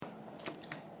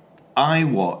I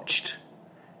watched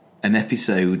an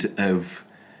episode of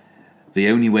The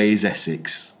Only Way Is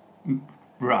Essex.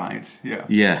 Right, yeah.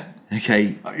 Yeah,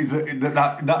 okay.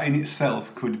 That in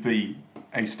itself could be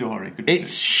a story.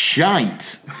 It's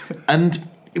shite. And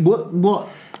what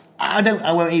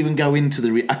I won't even go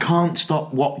into I can't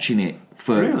stop watching it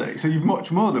for... Really? So you've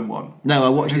watched more than one? No, I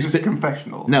watched this... Is this a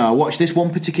confessional? No, I watched this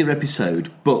one particular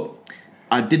episode, but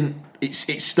I didn't...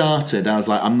 It started, I was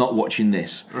like, I'm not watching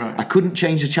this. Right. I couldn't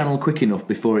change the channel quick enough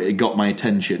before it had got my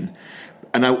attention.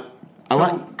 And I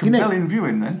like... compelling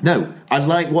viewing, then? No, I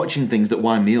like watching things that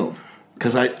wind me up,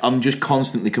 because I'm just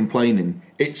constantly complaining.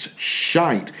 It's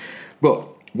shite. But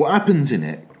what happens in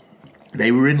it,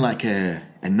 they were in like a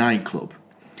nightclub,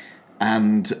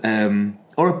 and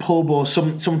or a pub or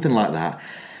something like that,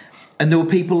 and there were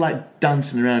people like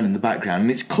dancing around in the background,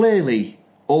 and it's clearly,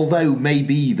 although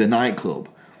maybe the nightclub,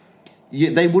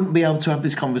 they wouldn't be able to have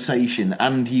this conversation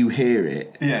and you hear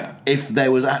it if there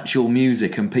was actual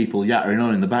music and people yattering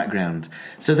on in the background.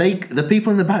 So the people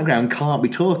in the background can't be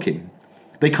talking.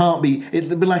 They can't be...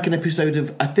 It'd be like an episode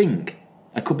of, I think,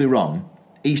 I could be wrong,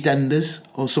 EastEnders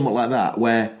or something like that,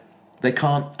 where they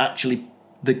can't actually...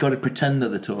 They've got to pretend that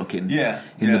they're talking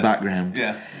in the background.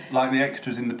 Yeah, like the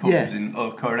extras in the pubs in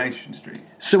Coronation Street.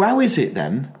 So how is it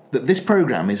then that this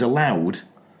programme is allowed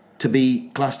to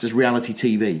be classed as reality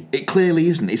TV? It clearly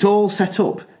isn't. It's all set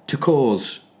up to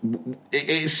cause...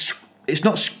 It's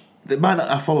not... It might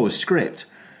not follow a script,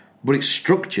 but it's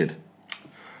structured.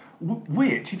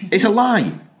 Which, if you think, it's a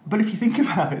lie. But if you think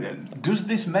about it, then does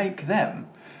this make them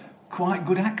quite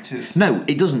good actors? No,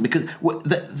 it doesn't, because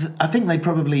I think they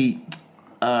probably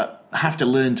have to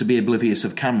learn to be oblivious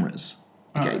of cameras.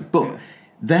 Okay, but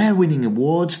they're winning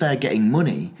awards. They're getting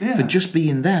money for just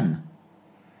being them.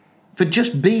 For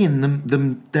just being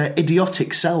them, their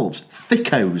idiotic selves,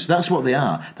 thickos. That's what they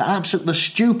are. They're absolutely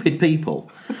stupid people.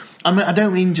 I mean, I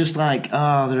don't mean just like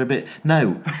they're a bit.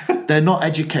 No, they're not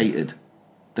educated.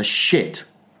 They're shit.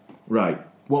 Right.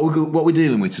 What we're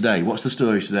dealing with today? What's the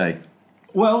story today?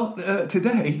 Well,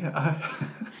 today, I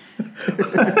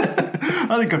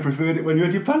think I preferred it when you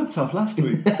had your pants off last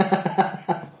week.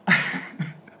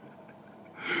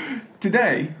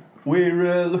 Today,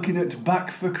 we're looking at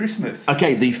Back for Christmas.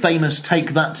 Okay, the famous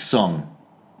Take That song.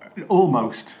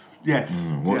 Almost, yes.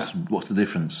 What's the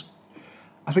difference?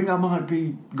 I think that might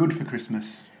be good for Christmas.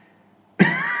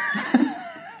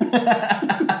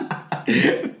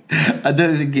 I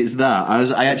don't think it's that.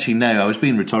 I actually know. I was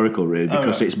being rhetorical, really,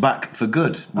 because it's Back for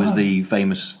Good was the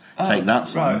famous Take That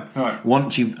song. Right. I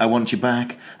want you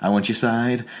back. I want your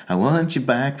side. I want you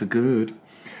back for good.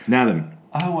 Now then.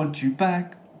 I want you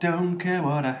back. Don't care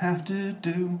what I have to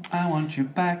do. I want you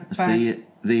back. It's the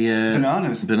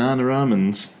Bananas. Banana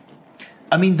Ramons.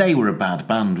 I mean, they were a bad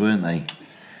band, weren't they?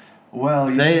 Well,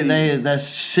 they're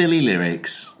silly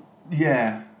lyrics.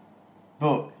 Yeah,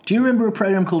 but do you remember a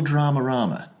program called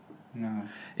Dramarama? No.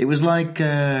 It was like,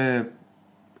 I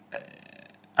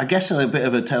guess a bit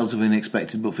of a Tales of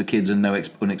Unexpected, but for kids and no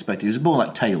unexpected. It was more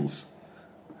like Tales,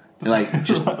 like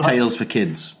just Tales for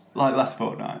kids. Like last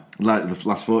fortnight. Like the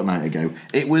last fortnight ago.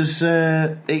 It was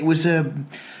the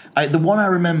one I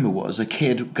remember was a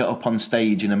kid got up on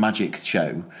stage in a magic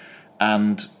show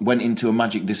and went into a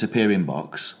magic disappearing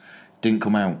box, didn't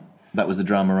come out. That was the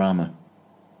Dramarama.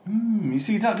 You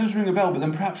see, that does ring a bell, but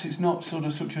then perhaps it's not sort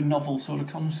of such a novel sort of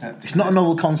concept. It's not a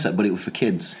novel concept, but it was for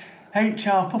kids.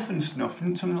 H.R. Pufnstuf,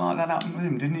 didn't something like that happen with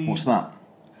him, didn't he? What's that?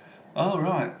 Oh,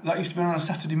 right. That used to be on a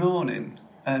Saturday morning,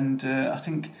 and I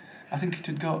think it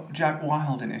had got Jack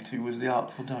Wilde in it, who was the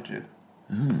Artful Dodger.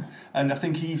 Mm. And I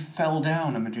think he fell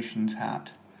down a magician's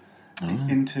hat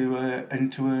into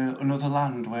another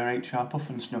land where H.R.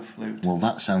 Pufnstuf lived. Well,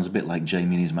 that sounds a bit like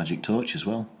Jamie and his magic torch as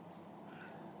well.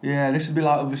 Yeah, this would be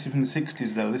like obviously from the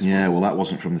 60s, though. Well, that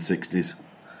wasn't from the 60s.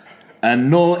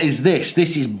 And nor is this.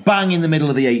 This is bang in the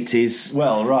middle of the 80s.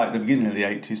 Well, right, the beginning of the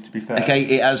 80s, to be fair.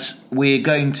 Okay, we're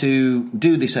going to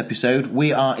do this episode.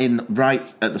 We are in right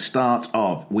at the start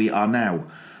of. We are now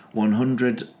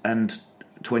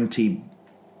 120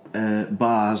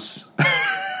 bars.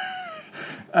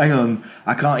 Hang on,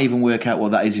 I can't even work out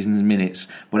what that is in minutes,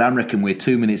 but I reckon we're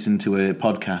 2 minutes into a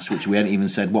podcast which we haven't even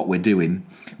said what we're doing.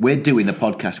 We're doing a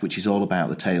podcast which is all about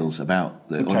the tales, about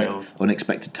the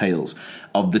unexpected tales,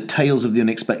 of the tales of the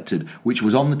unexpected, which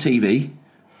was on the TV.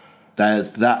 There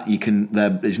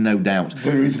is no doubt.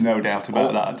 There is no doubt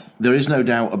about that. There is no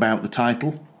doubt about the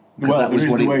title, Well, that was there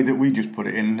is what the way that we just put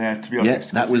it in there, to be honest.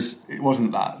 Yeah, that was... It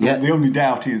wasn't that. Yeah. The only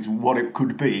doubt is what it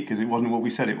could be, because it wasn't what we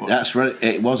said it was. That's right,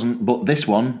 it wasn't. But this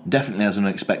one definitely has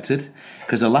unexpected,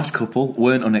 because the last couple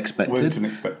weren't unexpected.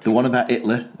 The one about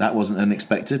Hitler, that wasn't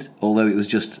unexpected, although it was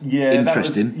just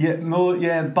interesting.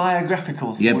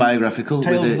 Biographical. Yeah, biographical.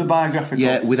 Tales of the biographical.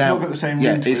 Yeah, without... It's not got the same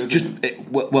yeah, ring to it's it, just...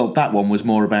 well, that one was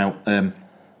more about...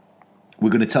 we're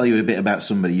going to tell you a bit about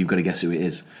somebody, you've got to guess who it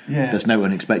is. Yeah. There's no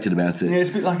unexpected about it. Yeah, it's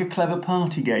a bit like a clever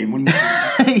party game, wouldn't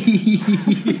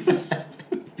it?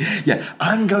 Yeah,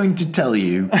 I'm going to tell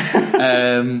you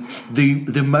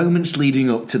the moments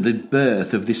leading up to the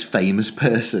birth of this famous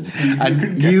person.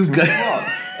 And you go...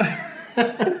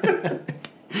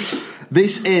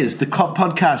 This is the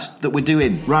podcast that we're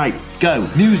doing. Right, go.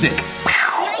 Music.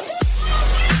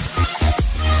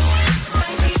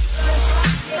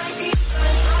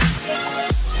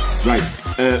 Right,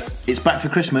 it's back for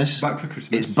Christmas. Back for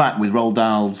Christmas. It's back with Roald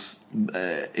Dahl's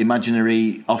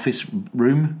imaginary office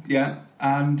room. Yeah,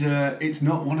 and it's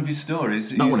not one of his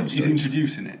stories. He's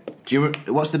introducing it.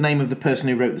 What's the name of the person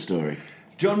who wrote the story?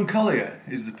 John Collier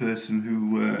is the person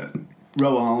who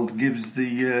Roald gives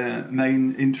the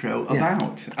main intro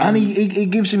about. And he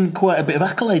gives him quite a bit of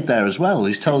accolade there as well.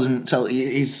 He's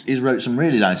wrote some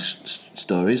really nice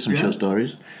stories, some short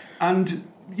stories. And...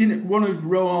 You know, one of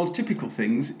Roald's typical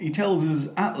things, he tells us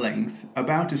at length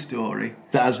about a story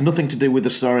that has nothing to do with the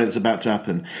story that's about to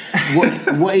happen.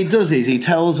 What he does is he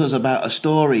tells us about a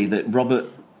story that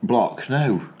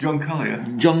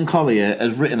John Collier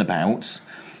has written about,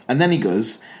 and then he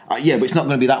goes, but it's not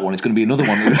going to be that one, it's going to be another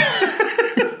one.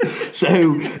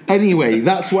 So, anyway,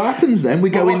 that's what happens then. We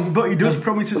go in... But he does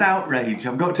promise us outrage,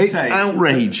 I've got to say. It's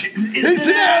outrage. It's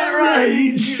an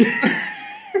outrage!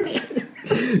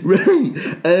 Right.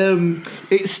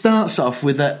 It starts off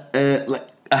with a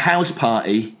house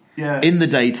party in the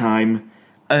daytime,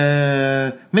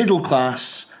 middle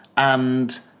class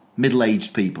and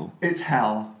middle-aged people. It's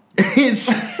hell.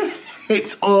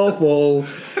 It's awful.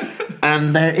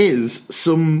 And there is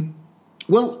some...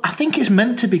 Well, I think it's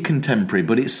meant to be contemporary,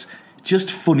 but it's just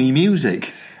funny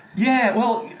music. Yeah,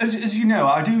 well, as you know,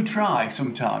 I do try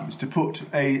sometimes to put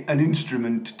an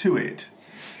instrument to it.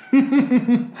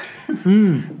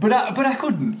 But I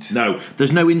couldn't. No,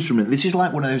 there's no instrument. This is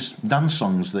like one of those dance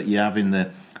songs that you have in the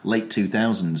late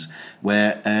 2000s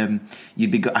where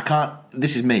you'd be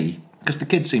this is me, because the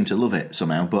kids seem to love it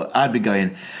somehow, but I'd be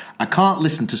going, I can't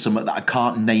listen to something that I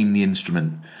can't name the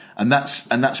instrument. And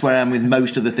that's where I am with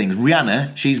most of the things.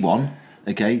 Rihanna, she's one,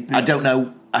 okay? Yeah. I don't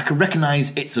know, I can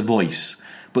recognise it's a voice,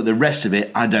 but the rest of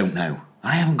it, I don't know.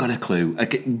 I haven't got a clue.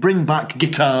 Bring back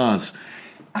guitars.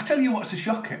 I tell you what's a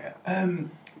shocker.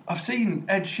 I've seen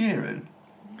Ed Sheeran,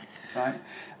 right?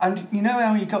 And you know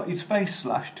how he got his face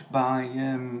slashed by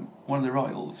one of the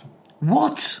royals?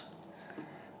 What?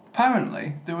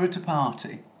 Apparently, they were at a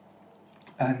party,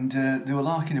 and they were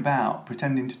larking about,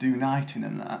 pretending to do knighting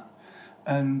and that,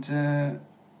 and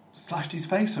slashed his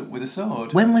face up with a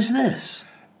sword. When was this?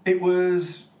 It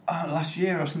was last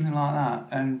year or something like that,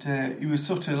 and he was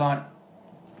sort of like...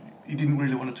 He didn't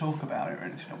really want to talk about it or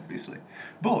anything, obviously.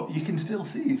 But you can still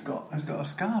see he's got a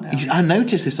scar down. I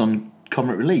noticed this on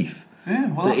Comic Relief.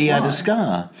 Yeah, well, that he had a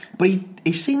scar. But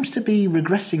he seems to be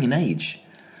regressing in age.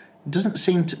 Doesn't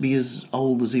seem to be as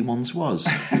old as he once was.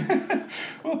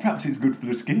 Well, perhaps it's good for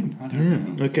the skin. I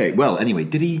don't know. Okay, well, anyway,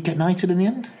 did he get knighted in the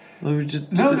end? Or they were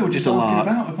just talking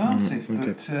about a party.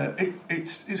 Okay. But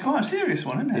it's quite a serious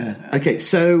one, isn't it? Yeah. Okay,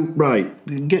 so,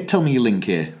 right, tell me your link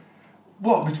here.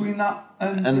 What, between that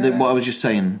and what I was just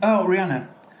saying? Oh, Rihanna.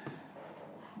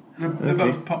 They're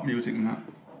both pop music and that.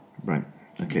 Right,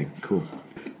 okay, cool.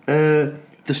 There's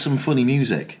some funny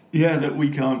music. Yeah, that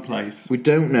we can't place. We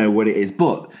don't know what it is,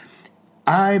 but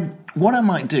what I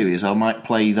might do is I might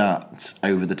play that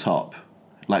over the top,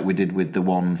 like we did with the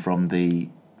one from the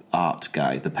art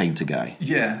guy, the painter guy.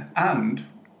 Yeah, and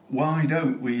why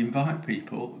don't we invite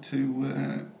people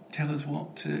to... tell us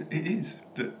what it is.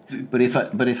 But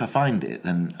if I find it,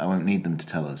 then I won't need them to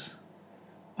tell us.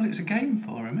 Well, it's a game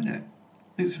for them, isn't it?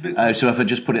 It's a bit. Oh, so if I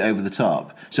just put it over the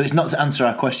top, so it's not to answer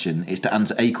our question; it's to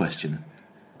answer a question.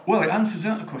 Well, it answers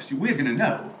that question. We're going to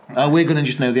know. Right? Oh, we're going to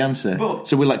just know the answer.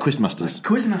 So we're like quizmasters.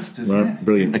 Quizmasters, right, yeah.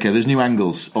 Brilliant. Okay, there's new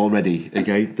angles already.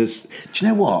 Okay, do you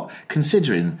know what?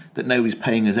 Considering that nobody's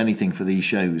paying us anything for these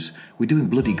shows, we're doing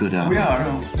bloody good, aren't we? We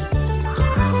are.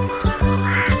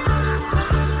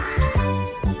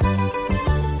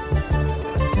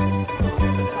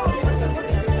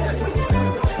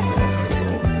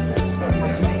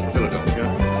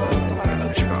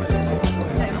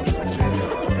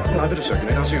 Wait a second,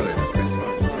 I'll see you later.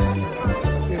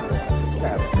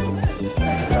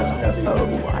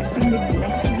 Oh, I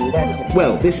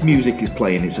Well, this music is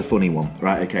playing. It's a funny one,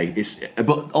 right? Okay.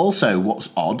 But also, what's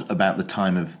odd about the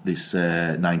time of this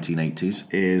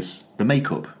 1980s is the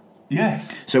makeup. Yes.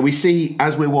 So we see,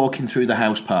 as we're walking through the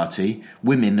house party,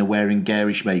 women are wearing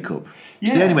garish makeup.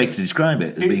 It's the Yeah. only way to describe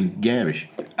it, as being garish.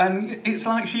 And it's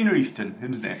like Sheena Easton,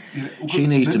 isn't it?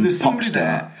 Sheena Easton, There's pop somebody star.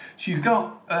 there. She's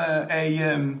got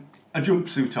a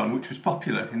jumpsuit on, which was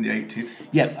popular in the 80s.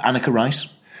 Yeah, Annika Rice.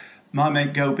 My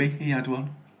mate Gobi, he had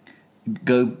one.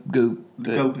 Go, the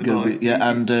boy. yeah,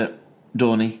 and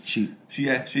Dawny, she She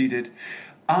did.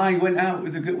 I went out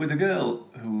with a girl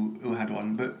who had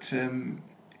one, but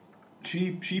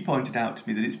she pointed out to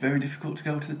me that it's very difficult to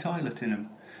go to the toilet in them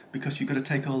because you've got to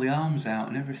take all the arms out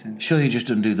and everything. Sure, you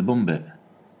just undo the bum bit.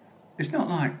 It's not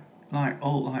like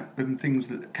all like them things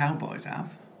that cowboys have.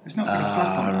 It's not got a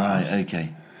flap on their arms. Right,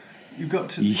 okay. You've got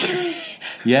to.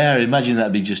 Yeah, I imagine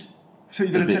that'd be just So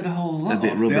you've got to take the whole lot off,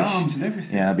 rubbish. the arms and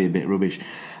everything. Yeah, that'd be a bit rubbish.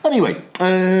 Anyway,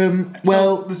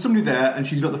 So there's somebody there, and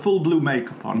she's got the full blue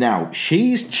makeup on. now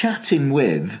she's chatting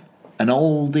with an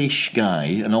older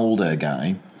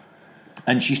guy,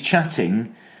 and she's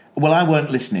chatting. Well, I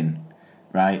weren't listening,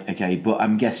 right? Okay, but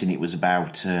I'm guessing it was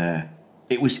about.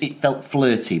 It felt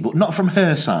flirty, but not from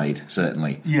her side,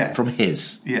 certainly. Yeah. From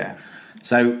his. Yeah.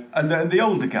 So And the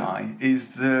older guy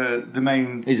is the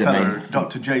main He's a fella, main-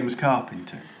 Dr. James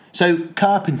Carpenter. So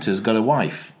Carpenter's got a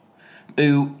wife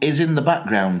who is in the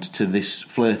background to this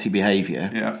flirty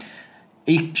behaviour.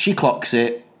 Yeah. She clocks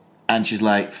it, and she's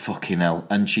like, fucking hell.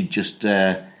 And she just,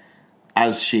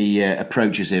 as she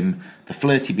approaches him, the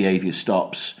flirty behaviour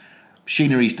stops.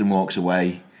 Sheena Easton walks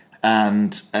away,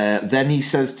 and then he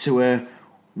says to her,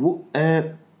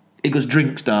 he goes,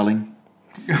 drinks, darling.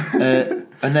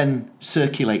 And then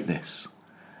circulate this.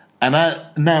 And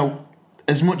now,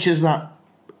 as much as that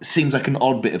seems like an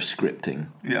odd bit of scripting,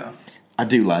 Yeah. I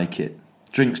do like it.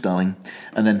 Drinks, darling,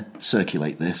 and then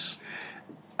circulate this.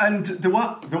 And the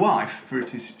wife, for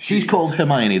it is... She's called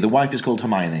Hermione. The wife is called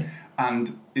Hermione.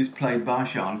 And is played by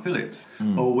Sian Phillips.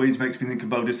 Hmm. Always makes me think of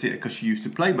Boadicea, because she used to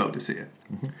play Boadicea.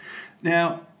 Mm-hmm.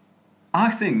 Now,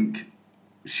 I think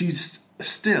she's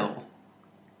still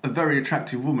a very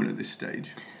attractive woman at this stage.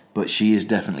 But she is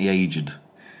definitely aged.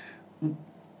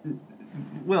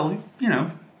 Well,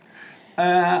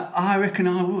 I reckon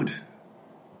I would.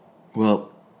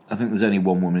 Well, I think there's only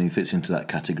one woman who fits into that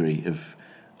category of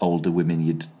older women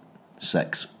you'd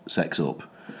sex up.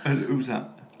 And who's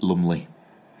that? Lumley.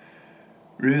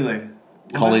 Really?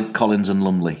 Collins and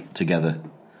Lumley together.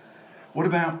 What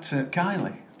about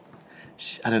Kylie?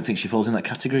 I don't think she falls in that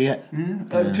category yet.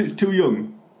 Too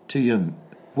young. Too young.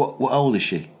 What old is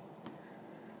she?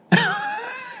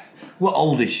 What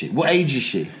old is she? What age is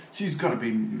she? She's got to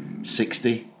be...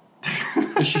 60?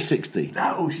 Is she 60?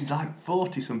 No, she's like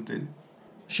 40-something.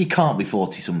 She can't be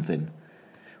 40-something.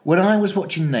 When I was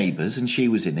watching Neighbours and she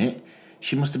was in it,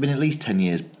 she must have been at least 10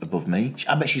 years above me.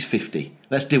 I bet she's 50.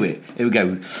 Let's do it. Here we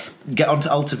go. Get onto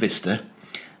Alta Vista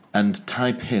and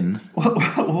type in...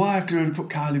 Why could I put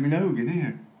Kylie Minogue in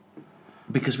here?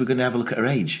 Because we're going to have a look at her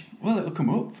age. Well, it'll come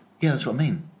up. Yeah, that's what I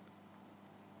mean.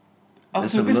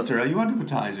 Let's Alta have a look. Vista, are you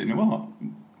advertising or what?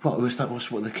 What was that?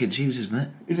 What's what the kids use, isn't it?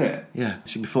 Is it? Yeah,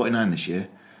 she'll be 49 this year.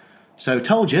 So,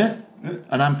 told you.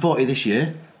 And I'm 40 this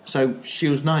year. So, she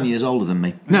was 9 years older than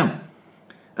me. Now,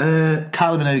 Kylie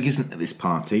Minogue isn't at this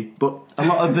party, but a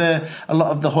lot of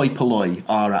the hoi polloi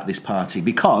are at this party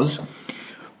because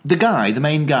the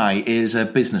main guy, is a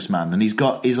businessman, and he's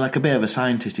like a bit of a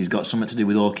scientist. He's got something to do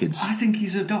with orchids. I think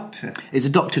he's a doctor. He's a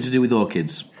doctor to do with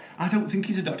orchids. I don't think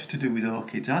he's a doctor to do with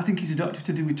orchids. I think he's a doctor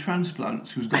to do with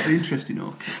transplants who's got the interest in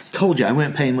orchids. Told you, I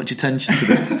weren't paying much attention to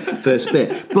the first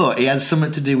bit. But he has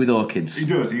something to do with orchids. He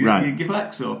does. Right. He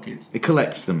collects orchids. He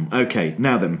collects them. Okay,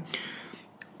 now then.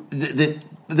 They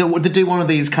do one of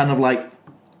these kind of like...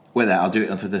 Wait there, I'll do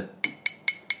it for the...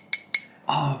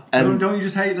 Oh, don't you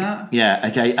just hate that? Yeah,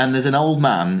 okay, and there's an old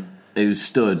man who's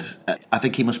stood... I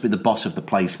think he must be the boss of the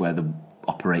place where they're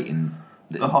operating...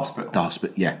 The hospital. The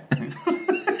hospital, yeah.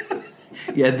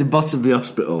 Yeah, the boss of the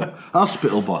hospital.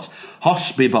 Hospital boss.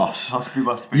 Hospi-boss.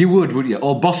 Hospi-boss. You would, wouldn't you?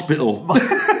 Or bospital.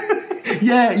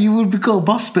 Yeah, you would be called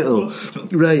bospital.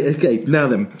 Right, okay. Now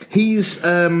then, he's...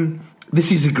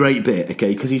 this is a great bit,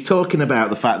 okay, because he's talking about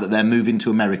the fact that they're moving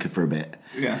to America for a bit.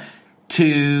 Yeah.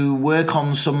 To work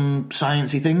on some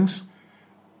sciencey things.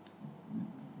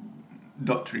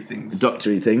 Doctory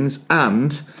things.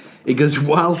 And he goes,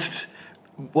 whilst...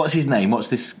 What's his name? What's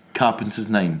this carpenter's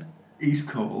name? He's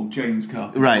called James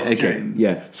Carpenter. Right, okay, James.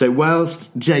 yeah. So whilst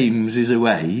James is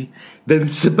away, then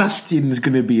Sebastian's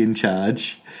going to be in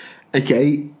charge,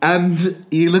 Okay, and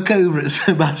you look over at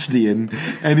Sebastian,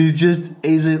 and he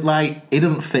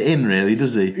doesn't fit in really,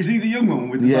 does he? Is he the young one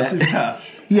with the massive tash?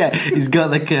 Yeah, he's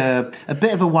got like a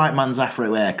bit of a white man's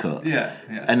afro haircut. Yeah.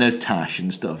 And a tash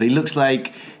and stuff. He looks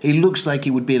like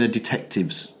he would be in a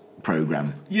detective's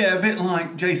program. Yeah, a bit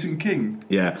like Jason King.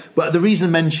 Yeah, but the reason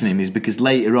I mention him is because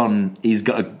later on he's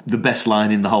got the best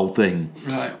line in the whole thing,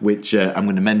 right? Which I'm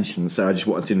going to mention. So I just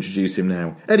wanted to introduce him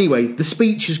now. Anyway, the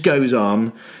speech just goes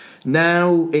on.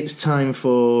 Now it's time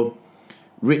for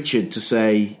Richard to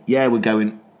say, "Yeah, we're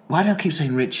going." Why do I keep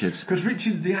saying Richard? Because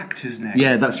Richard's the actor's name.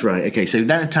 Yeah, that's right. Okay, so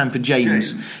now it's time for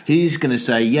James. He's going to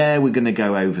say, "Yeah, we're going to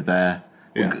go over there."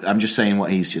 Yeah. I'm just saying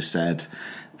what he's just said.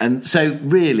 And so,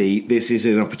 really, this is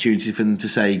an opportunity for them to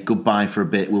say goodbye for a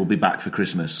bit. We'll be back for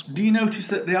Christmas. Do you notice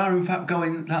that they are, in fact,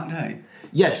 going that day?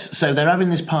 Yes, so they're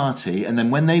having this party, and then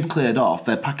when they've cleared off,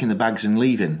 they're packing the bags and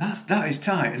leaving. That is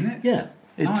tight, isn't it? Yeah,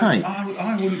 it's tight.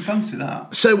 I wouldn't fancy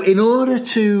that. So, in order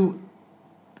to...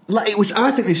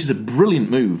 I think this is a brilliant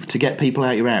move to get people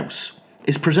out your house,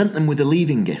 is present them with a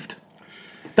leaving gift.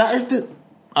 That is the...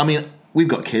 I mean, we've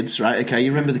got kids, right? Okay,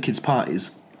 you remember the kids' parties?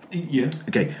 Yeah.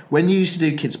 Okay, when you used to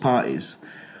do kids' parties,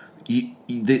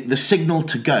 the signal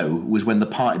to go was when the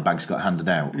party bags got handed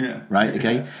out. Yeah. Right.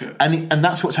 Okay. Yeah. And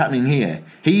that's what's happening here.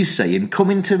 He's saying, "Come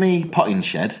into me potting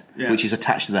shed, which is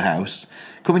attached to the house.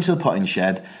 Come into the potting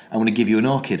shed. I'm going to give you an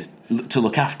orchid to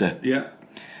look after. Yeah.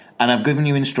 And I've given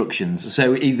you instructions.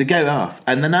 So either go off,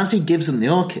 and then as he gives them the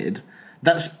orchid,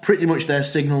 that's pretty much their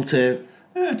signal to."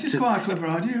 Yeah, it's quite a clever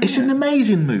idea. It's an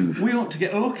amazing move. We ought to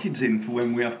get orchids in for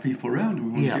when we have people around.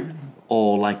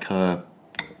 Or like a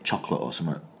chocolate or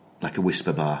something, like a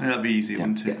whisper bar. That'd be easy,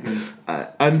 wouldn't it?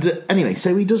 And anyway,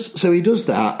 so he does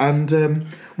that. And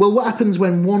well, what happens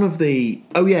when one of the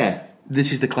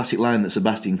this is the classic line that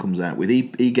Sebastian comes out with.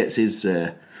 He gets his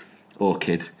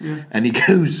orchid, and he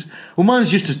goes, "Well, mine's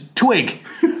just a twig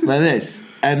like this."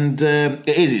 And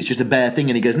it's just a bare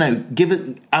thing. And he goes, "No,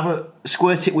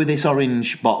 squirt it with this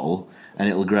orange bottle, and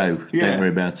it'll grow. Don't worry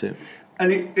about it."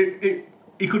 And he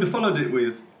could have followed it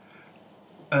with,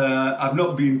 "I've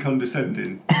not been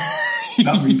condescending."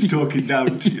 That means talking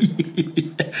down to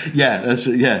you. Yeah.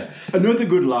 Another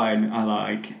good line I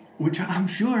like, which I'm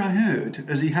sure I heard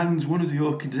as he hands one of the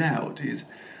orchids out, is,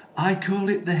 "I call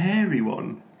it the hairy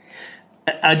one."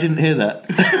 I didn't hear that.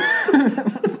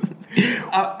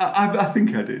 I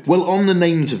think I did. Well, on the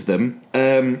names of them,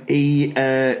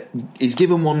 he's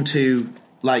given one to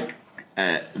one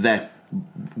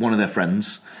of their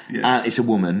friends. Yeah. It's a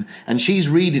woman, and she's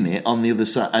reading it on the other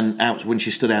side. And out when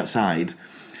she stood outside,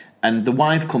 and the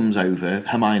wife comes over,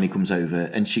 Hermione comes over,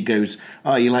 and she goes,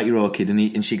 "Oh, you like your orchid?"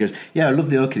 And she goes, "Yeah, I love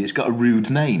the orchid. It's got a rude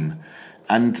name."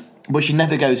 But she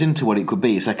never goes into what it could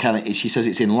be. So she says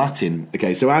it's in Latin.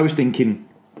 Okay, so I was thinking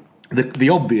the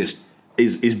obvious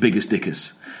is Biggus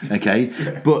Dickus. Okay,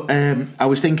 but I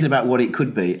was thinking about what it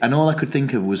could be, and all I could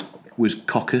think of was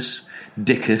coccus,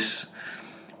 dickus,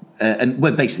 and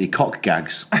basically cock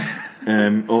gags,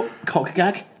 or cock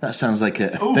gag. That sounds like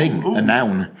a thing, a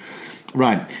noun.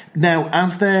 Right now,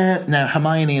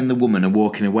 Hermione and the woman are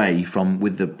walking away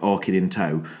with the orchid in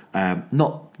tow.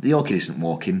 Not the orchid isn't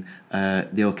walking.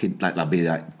 The orchid that'd be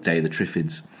like Day of the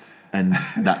Triffids, and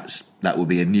that would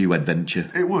be a new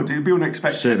adventure. It would. It'd be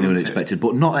unexpected. Certainly unexpected,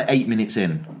 but not at 8 minutes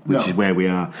in, which is where we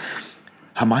are.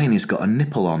 Hermione's got a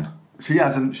nipple on. She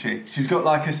hasn't she? She's got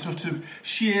like a sort of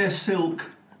sheer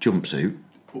silk jumpsuit,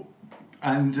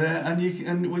 and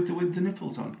with the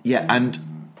nipples on. Yeah,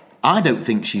 and I don't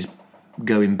think she's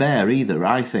going bare either.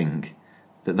 I think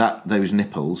that those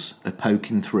nipples are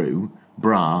poking through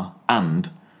bra and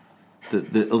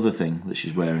the other thing that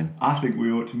she's wearing. I think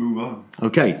we ought to move on.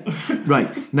 Okay,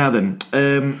 right now then.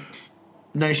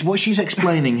 No, what she's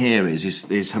explaining here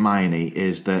is Hermione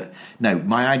is that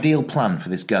my ideal plan for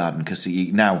this garden, because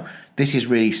now this is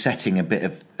really setting a bit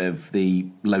of the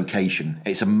location.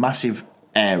 It's a massive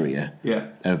area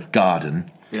of garden,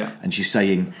 and she's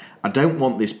saying, I don't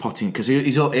want this potting, because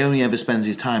he only ever spends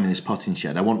his time in this potting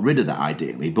shed. I want rid of that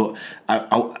ideally, but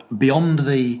beyond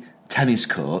the tennis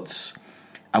courts,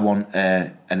 I want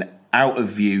an out of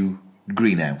view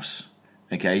greenhouse.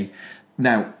 Okay,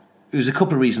 now there's a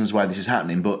couple of reasons why this is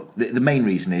happening, but the main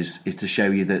reason is to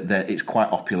show you that it's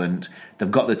quite opulent.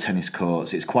 They've got the tennis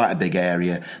courts. It's quite a big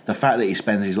area. The fact that he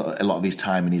spends a lot of his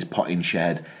time in his potting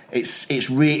shed, it's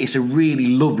a really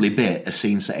lovely bit of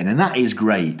scene setting, and that is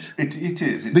great. It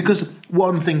is. Because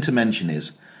one thing to mention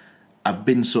is, I've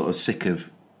been sort of sick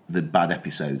of the bad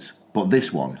episodes, but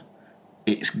this one,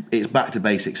 it's back to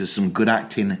basics. There's some good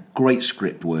acting, great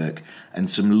script work, and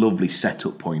some lovely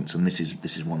setup points, and this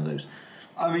is one of those.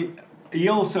 I mean, he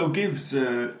also gives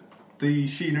the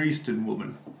Sheena Easton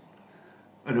woman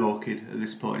an orchid at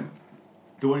this point?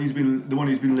 The one he's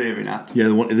been leering at. Yeah,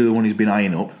 the one he's been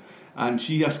eyeing up. And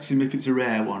she asks him if it's a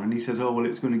rare one, and he says, "Oh well,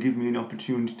 it's going to give me an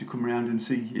opportunity to come round and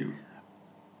see you."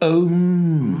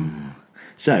 Oh,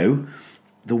 so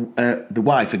the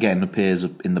wife again appears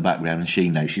in the background, and she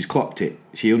knows, she's clocked it.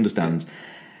 She understands,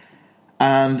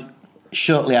 and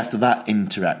shortly after that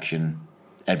interaction,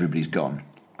 everybody's gone.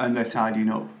 And they're tidying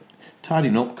up.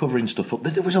 Tidying up, covering stuff up.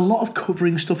 There was a lot of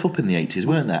covering stuff up in the 80s,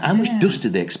 weren't there? How much dust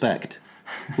did they expect?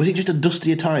 Was it just a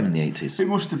dustier time in the 80s? It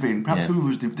must have been. Perhaps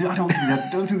Hoovers did. I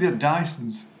don't think they had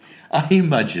Dysons. I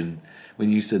imagine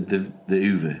when you said the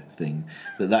Hoover thing,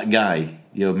 that guy,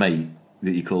 your mate,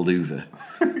 that you called Hoover,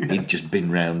 he'd just been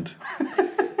round.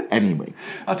 Anyway.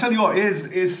 I'll tell you what,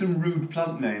 here's some rude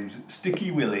plant names.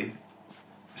 Sticky Willy,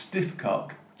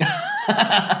 Stiffcock,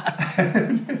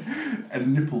 and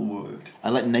Nipplewort. I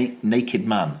like Naked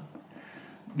Man.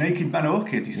 Naked Man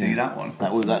Orchid, you see that one?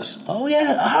 That's. Oh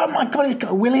yeah! Oh my God! It's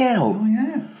got a willy out. Oh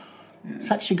yeah. It's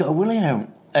actually got a willy out.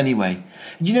 Anyway,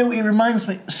 you know, it reminds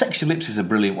me. Sexy Lips is a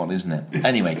brilliant one, isn't it?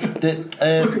 Anyway, look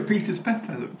at Peter's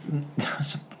Pepper.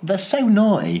 They're so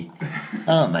naughty,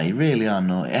 aren't they? Really are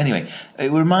naughty. Anyway, it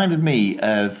reminded me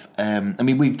of. I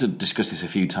mean, we've discussed this a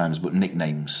few times, but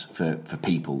nicknames for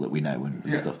people that we know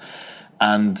and stuff.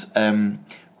 And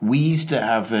we used to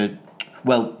have a.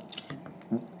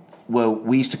 Well,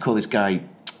 we used to call this guy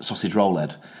Sausage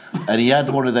Rollhead, and he had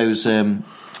one of those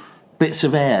bits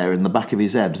of air in the back of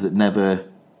his head that never.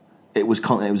 It was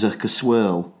like a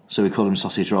swirl, so we called him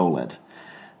Sausage Rollhead.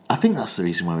 I think that's the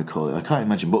reason why we call it. I can't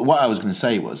imagine. But what I was going to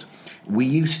say was, we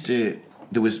used to.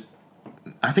 There was.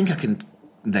 I think I can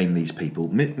name these people: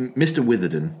 Mr.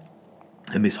 Witherden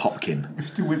and Miss Hopkin.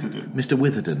 Mr.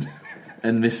 Witherden.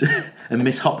 And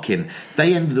Miss Hopkin,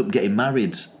 they ended up getting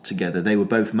married together. They were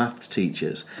both maths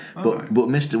teachers. But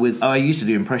Mr. I used to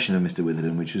do an impression of Mr.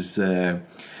 Witherden, which was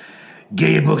get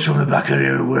your books from the back of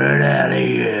the word out of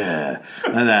here,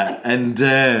 and that. And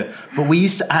but we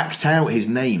used to act out his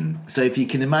name. So if you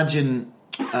can imagine,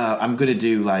 I'm going to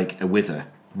do like a wither.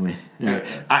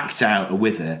 Act out a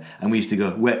wither, and we used to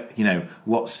go,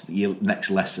 what's your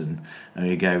next lesson? And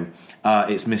we go,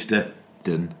 it's Mr.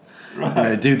 Dun.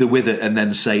 Right. Do the wither and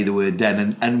then say the word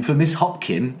den. And for Miss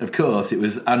Hopkin, of course, it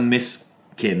was and Miss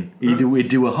Kin. We'd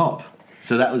do a hop.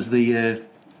 So that was the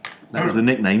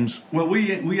nicknames. Well, we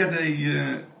had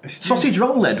a Sausage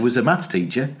Rollhead was a maths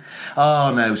teacher.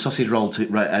 Oh no, Sausage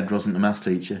Rollhead wasn't a maths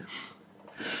teacher.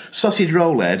 Sausage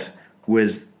Rollhead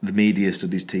was the media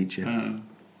studies teacher.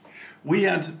 We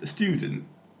had a student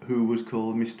who was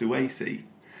called Mr. Wasey,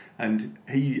 and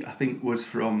he, I think, was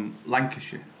from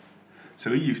Lancashire.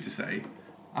 So he used to say,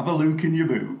 "Have a look in your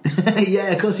boots."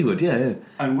 Yeah, of course he would, yeah.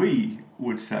 And we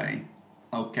would say,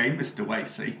 "Okay, Mr.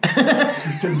 Wasey,"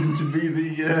 pretending to be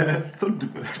the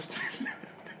Thunderbird.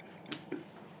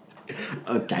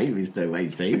 Okay, Mr.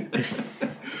 Wasey.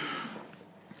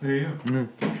 Yeah.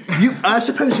 I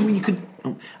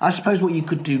suppose what you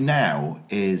could do now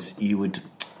is you would,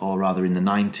 or rather in the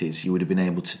 90s, you would have been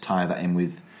able to tie that in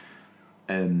with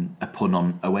a pun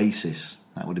on Oasis.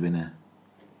 That would have been a.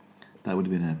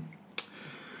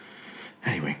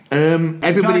 Anyway,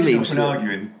 everybody leaves.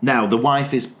 Now the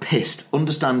wife is pissed,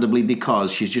 understandably,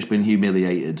 because she's just been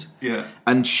humiliated. Yeah.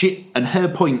 And her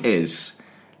point is,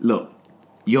 look,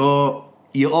 you're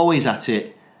always at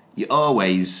it. You're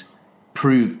always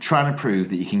trying to prove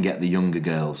that you can get the younger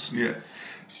girls. Yeah.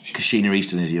 Because Sheena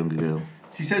Easton is a younger girl.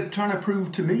 She said, trying to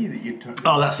prove to me that you.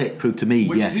 Oh, that's it. Prove to me.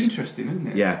 Which yes. is interesting, isn't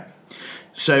it? Yeah.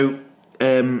 So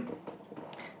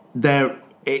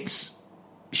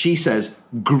she says,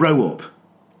 grow up.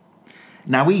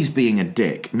 Now he's being a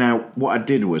dick. Now what I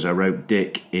did was I wrote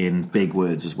dick in big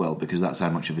words as well, because that's how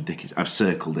much of a dick I've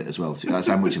circled it as well. So that's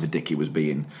how much of a dick he was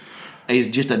being. He's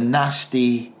just a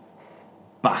nasty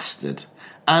bastard.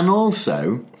 And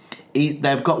also,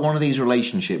 they've got one of these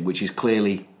relationships which is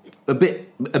clearly a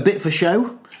bit for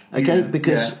show. Okay, yeah,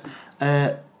 because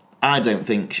I don't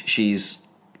think he's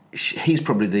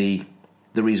probably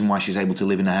the reason why she's able to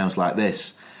live in a house like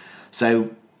this.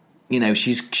 So,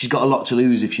 she's got a lot to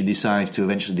lose if she decides to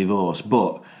eventually divorce,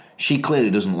 but she clearly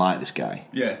doesn't like this guy.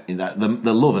 Yeah.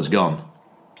 The love has gone.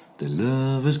 The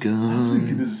love has gone. I was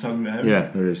thinking there's a song there.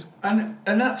 Yeah, there is. And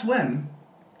that's when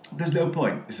there's no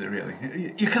point, is there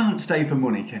really? You can't stay for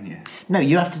money, can you? No,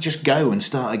 you have to just go and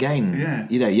start again.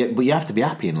 Yeah. But you have to be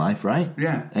happy in life, right?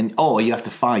 Yeah. Or you have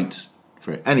to fight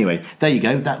for it. Anyway, there you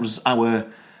go. That was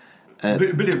our... a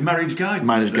bit of marriage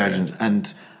guidance.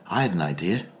 And I had an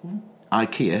idea.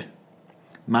 IKEA,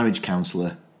 marriage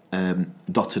counsellor,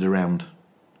 dotted around.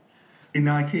 In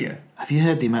IKEA? Have you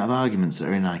heard the amount of arguments that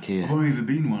are in IKEA? I've only ever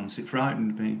been once. It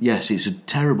frightened me. Yes, it's a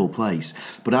terrible place.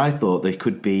 But I thought they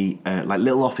could be like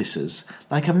little offices.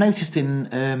 Like I've noticed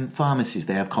in pharmacies,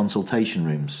 they have consultation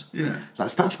rooms. Yeah.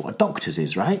 That's what a doctor's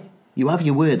is, right? You have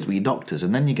your words with your doctors,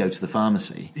 and then you go to the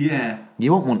pharmacy. Yeah.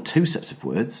 You won't want 2 sets of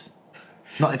words.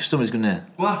 Not if somebody's going to...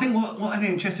 Well, I think what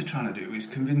NHS are trying to do is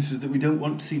convince us that we don't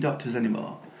want to see doctors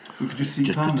anymore. We could just see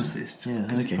pharmacists,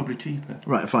 because it's probably cheaper.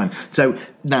 Right, fine. So,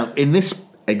 now, in this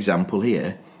example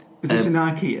here... Is this in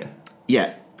IKEA?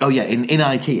 Yeah. Oh, yeah, in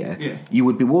IKEA, you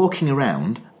would be walking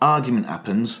around, argument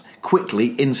happens,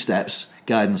 quickly, in steps,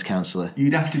 guidance counsellor.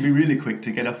 You'd have to be really quick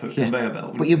to get off at conveyor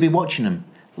belt. But you'd be watching them.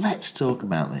 Let's talk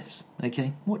about this,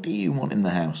 okay? What do you want in the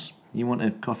house? You want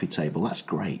a coffee table? That's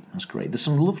great. That's great. There's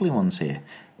some lovely ones here.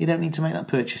 You don't need to make that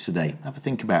purchase today. Have a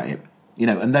think about it. You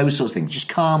know, and those sorts of things. Just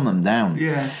calm them down.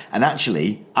 Yeah. And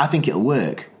actually, I think it'll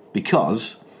work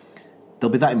because they'll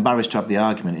be that embarrassed to have the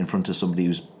argument in front of somebody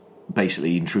who's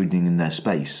basically intruding in their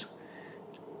space.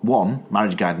 One,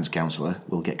 marriage guidance counsellor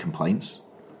will get complaints.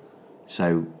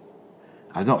 So...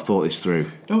 I've not thought this through.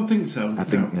 Don't think so. I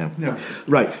think no.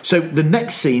 Right. So the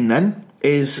next scene then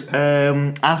is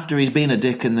after he's been a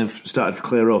dick and they've started to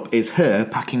clear up. Is her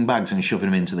packing bags and shoving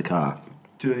them into the car,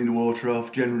 turning the water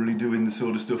off, generally doing the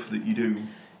sort of stuff that you do.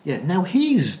 Yeah. Now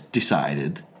he's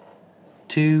decided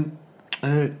to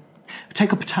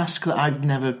take up a task that I've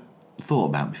never thought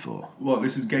about before. What?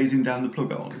 This is gazing down the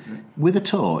plug hole, isn't it? With a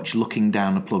torch, looking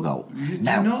down a plug hole. Do you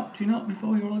not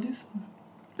before your holidays?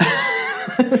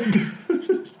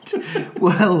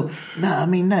 Well, no, I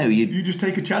mean, no. You just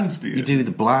take a chance, do you? You do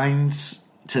the blinds,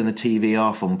 turn the TV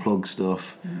off, unplug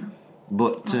stuff. Yeah.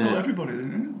 But I thought everybody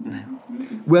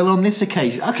did. Well, on this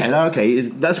occasion, okay,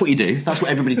 that's what you do. That's what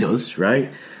everybody does,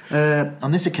 right?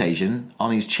 On this occasion,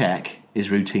 on his check, his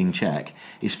routine check,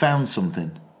 he's found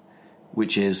something,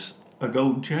 which is a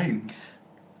gold chain.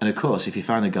 And of course, if you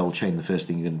find a gold chain, the first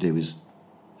thing you're going to do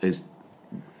is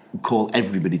call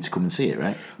everybody to come and see it,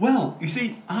 right? Well, you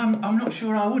see, I'm not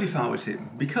sure I would if I was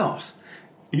him, because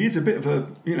he is a bit of a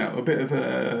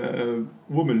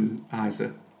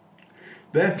womanizer.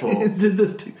 Therefore, a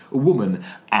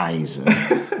womanizer.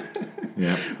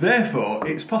 Yeah. Therefore,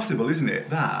 it's possible, isn't it,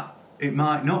 that it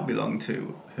might not belong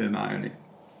to Hermione.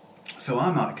 So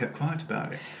I might have kept quiet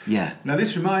about it. Yeah. Now,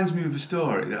 this reminds me of a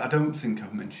story that I don't think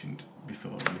I've mentioned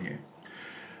before in here.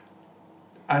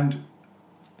 And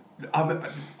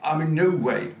I'm in no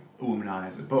way a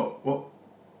womanizer, but what...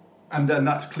 And then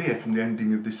that's clear from the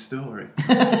ending of this story.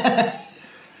 I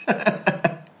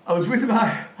was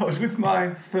with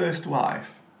my first wife,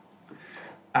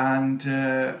 and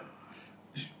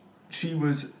she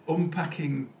was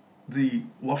unpacking the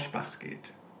wash basket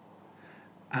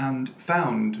and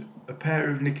found a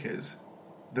pair of knickers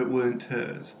that weren't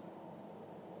hers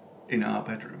in our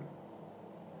bedroom,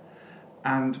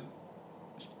 and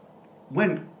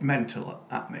went mental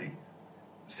at me,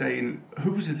 saying,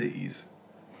 "Whose are these?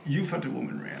 You've had a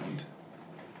woman round."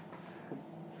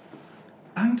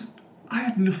 And I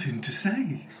had nothing to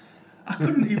say. I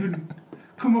couldn't even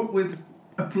come up with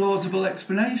a plausible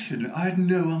explanation. I had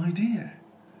no idea.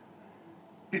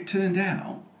 It turned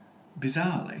out,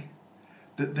 bizarrely,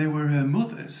 that they were her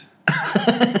mother's.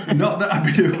 Not that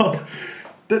I'd be involved.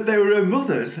 That they were her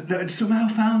mother's that had somehow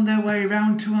found their way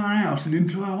round to our house and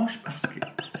into our wash basket.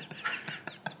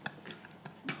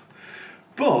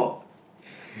 But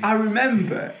I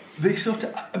remember this sort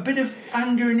of a bit of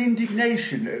anger and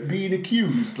indignation at being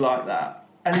accused like that,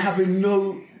 and having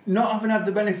not having had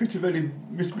the benefit of any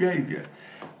misbehaviour,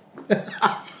 and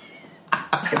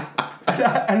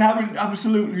having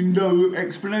absolutely no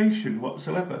explanation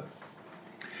whatsoever.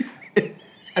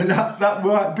 And that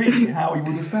might be how he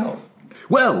would have felt.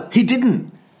 Well, he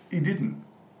didn't. He didn't.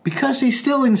 Because he's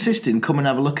still insisting, come and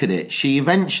have a look at it. She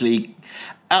eventually...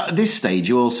 At this stage,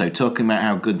 you're also talking about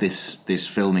how good this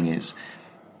filming is.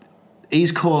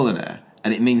 He's calling her,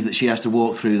 and it means that she has to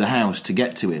walk through the house to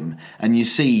get to him. And you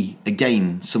see,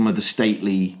 again, some of the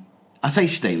stately... I say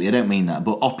stately, I don't mean that,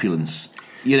 but opulence.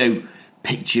 You know,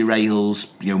 picture rails,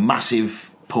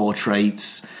 massive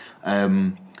portraits...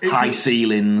 high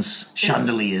ceilings,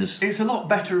 chandeliers. It's a lot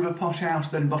better of a posh house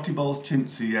than Bottyball's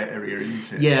chintzy area,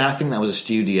 isn't it? Yeah, I think that was a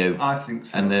studio. I think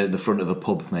so. And the front of a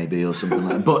pub, maybe, or something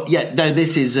like that. But yeah, no,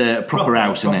 this is a proper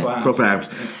house, isn't it? Proper house.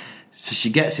 Yeah. So she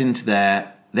gets into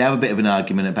there, they have a bit of an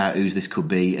argument about whose this could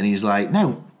be, and he's like,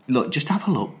 no, look, just have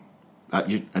a look.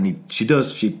 And she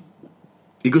does, he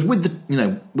goes with the,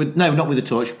 not with the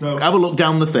torch. No. Have a look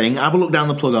down the thing, have a look down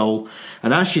the plug hole,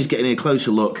 and as she's getting a closer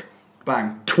look,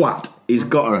 bang. Twat. He's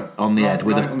got her on the head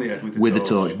with the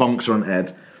torch. Bonks her on the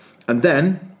head. And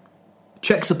then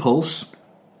checks her pulse,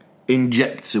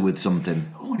 injects her with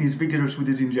something. Oh, and he's vigorous with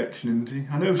his injection, isn't he?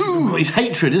 I know. It's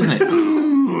hatred, isn't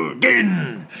it? Get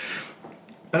in.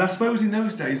 And I suppose in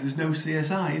those days there's no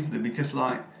CSI, is there? Because,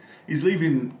 like, he's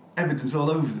leaving evidence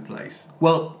all over the place.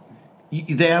 Well,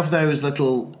 they have those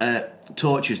little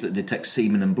torches that detect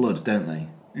semen and blood, don't they?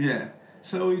 Yeah.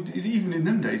 So even in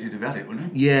them days he'd have had it,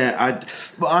 wouldn't he? Yeah,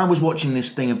 I was watching this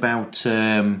thing about...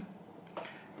 well,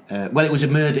 it was a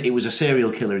murder. It was a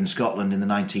serial killer in Scotland in the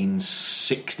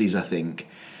 1960s, I think.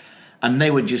 And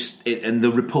they were just, and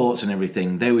the reports and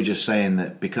everything, they were just saying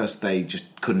that because they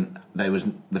just couldn't, there was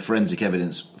the forensic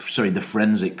evidence, the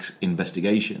forensics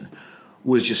investigation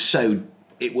was just so,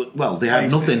 they had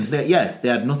nothing. They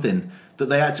had nothing. That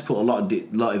they had to put a lot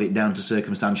of it down to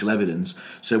circumstantial evidence.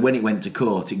 So when it went to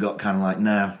court, it got kind of like,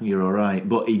 nah, you're all right.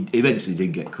 But he eventually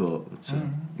did get caught. But,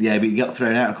 yeah, but he got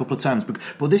thrown out a couple of times.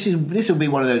 But this will be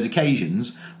one of those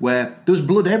occasions where there was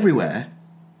blood everywhere.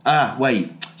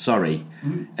 Sorry.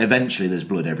 Eventually there's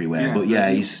blood everywhere.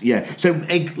 So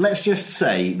let's just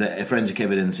say that forensic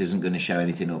evidence isn't going to show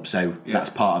anything up. So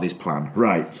that's part of his plan.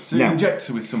 Right. So he injects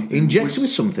her with something. Injects her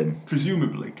with something.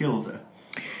 Presumably kills her.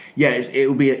 Yeah,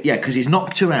 it'll be because he's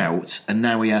knocked her out, and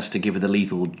now he has to give her the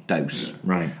lethal dose. Yeah.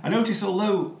 Right. I noticed,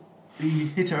 although he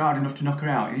hit her hard enough to knock her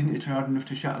out, he didn't hit her hard enough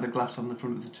to shatter the glass on the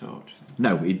front of the torch.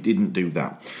 No, he didn't do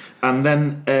that. And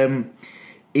then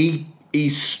he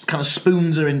kind of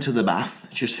spoons her into the bath,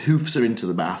 just hoofs her into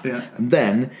the bath, and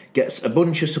then gets a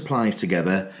bunch of supplies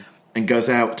together and goes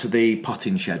out to the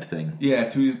potting shed thing.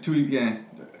 Yeah,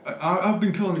 I've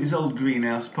been calling it his old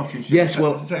greenhouse potting shed. Yes,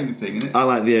 well, it's the same thing, isn't it? I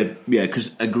like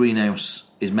because a greenhouse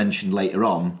is mentioned later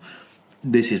on.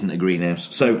 This isn't a greenhouse.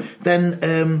 So then...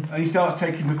 and he starts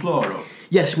taking the floor up.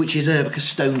 Yes, which is like a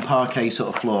stone parquet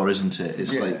sort of floor, isn't it?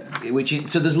 It's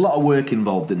so there's a lot of work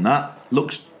involved in that.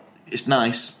 It's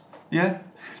nice. Yeah,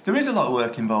 there is a lot of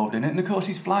work involved in it, and of course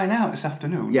he's flying out this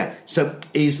afternoon. Yeah, so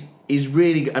he's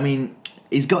really... I mean,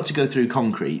 he's got to go through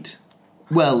concrete.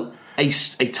 Well... A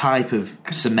type of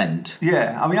cement.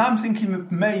 Yeah, I mean, I'm thinking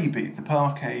that maybe the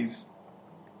parquet's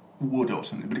wood or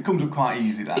something, but it comes up quite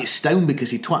easy, that. It's stone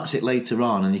because he twats it later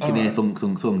on and you can hear thunk,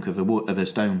 thunk, thunk of a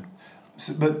stone.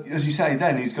 So, but as you say,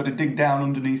 then he's got to dig down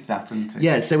underneath that, hasn't he?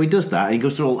 Yeah, so he does that, and he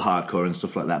goes through all the hardcore and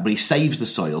stuff like that, but he saves the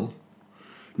soil.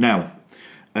 Now,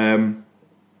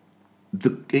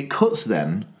 it cuts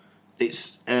then,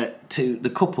 it's to the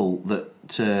couple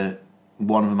that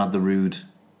one of them had the rude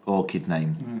orchid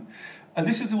name. Mm. And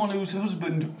this is the one whose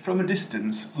husband, from a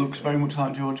distance, looks very much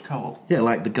like George Cole. Yeah,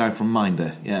 like the guy from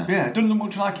Minder, yeah. Yeah, doesn't look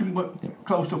much like him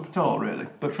close up at all, really.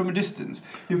 But from a distance.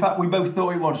 In fact, we both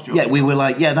thought he was George Cole. We were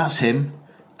like, yeah, that's him.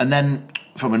 And then,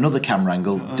 from another camera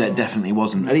angle, definitely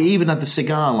wasn't. And he even had the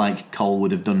cigar like Cole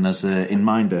would have done as in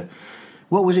Minder.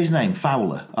 What was his name?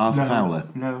 Fowler? Arthur Fowler?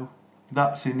 No,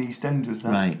 that's in EastEnders,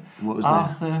 that. Right, what was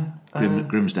Arthur...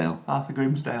 Grimsdale. Arthur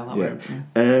Grimsdale,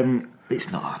 that It's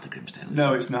not Arthur Grimsdale.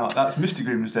 No, it's not. That's Mr.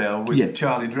 Grimsdale with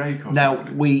Charlie Drake. Now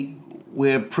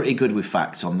we're pretty good with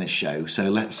facts on this show, so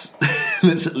let's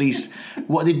at least.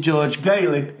 What did George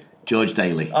Daly?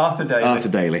 Arthur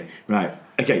Daly. Right.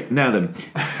 Okay. Now then,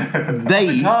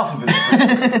 they half of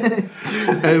it.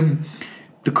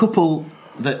 the couple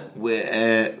that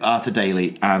were Arthur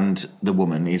Daly and the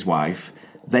woman, his wife.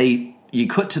 You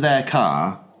cut to their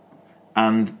car,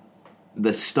 and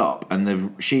they stop,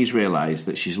 and she's realised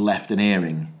that she's left an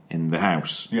earring in the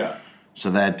house. Yeah.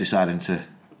 So they're deciding to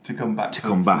come back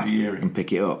and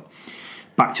pick it up.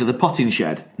 Back to the potting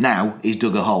shed. Now he's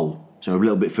dug a hole, so a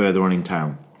little bit further on in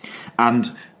town,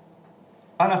 and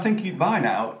I think by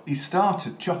now he's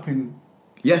started chopping.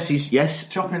 Yes.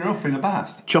 Chopping her up in the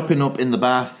bath. Chopping up in the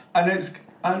bath,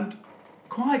 and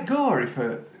quite gory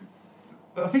for.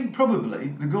 I think probably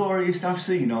the goriest I've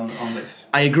seen on this.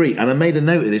 I agree, and I made a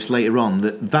note of this later on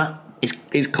that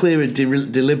is clear and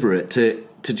deliberate to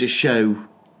just show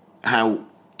how,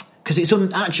 because it's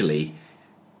actually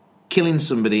killing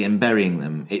somebody and burying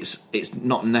them. It's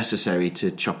not necessary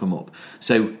to chop them up.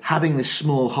 So having this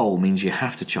small hole means you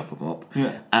have to chop them up,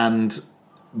 and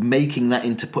making that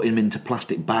putting them into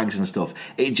plastic bags and stuff.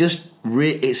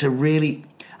 It's a really.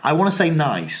 I want to say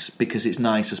nice because it's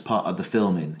nice as part of the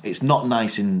filming. It's not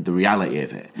nice in the reality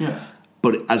of it. Yeah.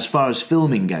 But as far as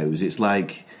filming goes, it's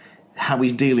like how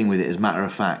he's dealing with it as a matter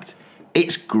of fact.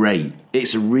 It's great.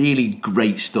 It's a really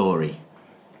great story.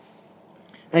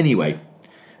 Anyway,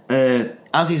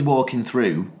 as he's walking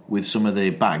through with some of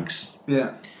the bags,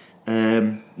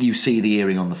 you see the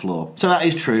earring on the floor. So that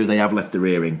is true. They have left their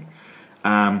earring.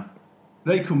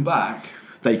 They come back.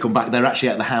 They're actually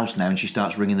at the house now, and she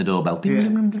starts ringing the doorbell.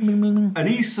 And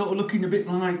he's sort of looking a bit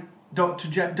like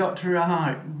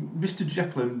Mr.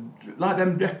 Jekyll and like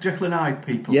them Jekyll and Hyde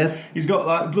people. Yeah. He's got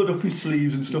like blood up his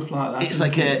sleeves and stuff like that. It's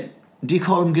like do you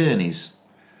call them gurneys?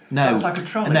 No. It's like a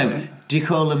trolley, No. isn't it? Do you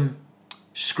call them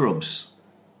scrubs?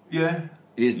 Yeah.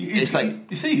 It's like...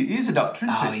 You see, he's a doctor,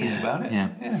 isn't Oh, he? yeah, Think about it.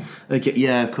 yeah. Okay,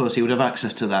 yeah, of course, he would have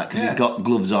access to that because he's got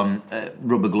gloves on,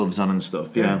 rubber gloves on and stuff,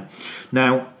 yeah.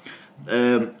 Now,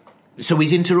 so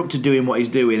he's interrupted doing what he's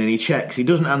doing and he checks, he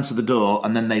doesn't answer the door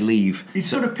and then they leave. He's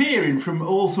sort of peering from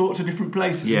all sorts of different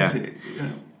places, isn't he?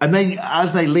 Yeah. And then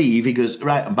as they leave, he goes,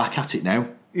 right, I'm back at it now.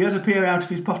 He has a peer out of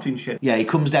his potting shed. Yeah, he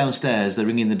comes downstairs, they're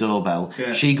ringing the doorbell,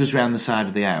 she goes round the side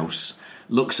of the house,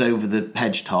 looks over the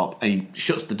hedge top, and he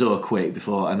shuts the door quick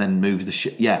before, and then moves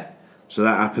the so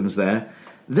that happens there.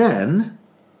 Then,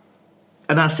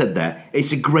 and I said there,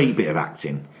 it's a great bit of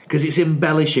acting, because it's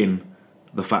embellishing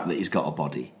the fact that he's got a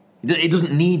body. It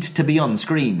doesn't need to be on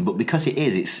screen, but because it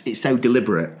is, it's so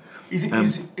deliberate.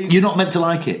 You're not meant to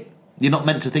like it. You're not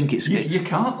meant to think it's... You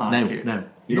can't like it. No,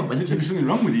 you're not meant to. There's something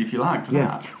wrong with you if you liked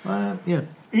that. Yeah.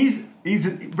 He's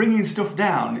bringing stuff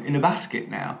down in a basket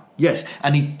now. Yes,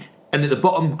 and at the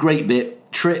bottom, great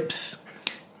bit, trips,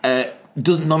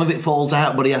 none of it falls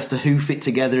out, but he has to hoof it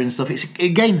together and stuff. It's,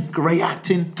 again, great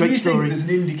acting, great story. Do you think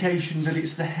there's an indication that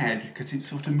it's the head, because it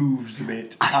sort of moves a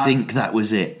bit? I think that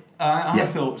was it. I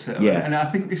thought so. Yeah. And I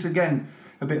think this again,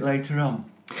 a bit later on.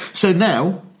 So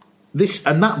now,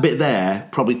 that bit there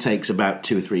probably takes about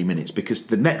 2 or 3 minutes, because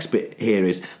the next bit here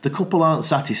is, the couple aren't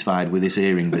satisfied with this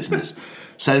earring business.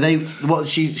 So what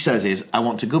she says is, I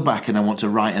want to go back and I want to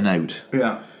write a note.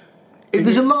 Yeah.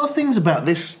 There's a lot of things about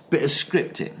this bit of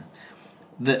scripting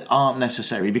that aren't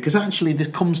necessary, because actually this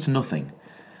comes to nothing.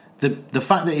 The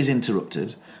fact that he's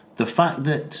interrupted, the fact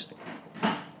that...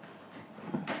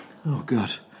 Oh,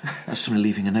 God. That's somebody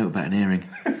leaving a note about an earring.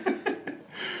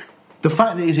 The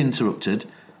fact that he's interrupted,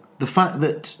 the fact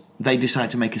that they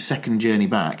decide to make a second journey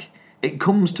back, it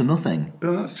comes to nothing.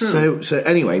 Well, that's true. So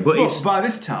anyway, but it's... by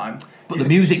this time... But the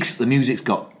music's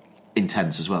got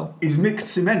intense as well. He's mixed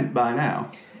cement by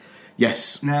now.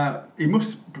 Yes. Now, he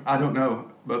must... I don't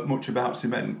know much about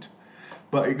cement,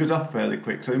 but it goes off fairly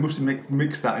quick, so he must have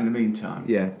mixed that in the meantime.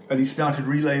 Yeah. And he started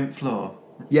relaying the floor.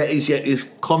 Yeah, he's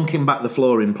clonking back the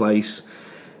floor in place.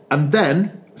 And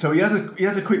then... So he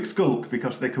has a quick skulk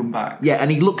because they come back. Yeah,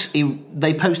 and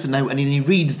they post the note and he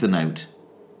reads the note.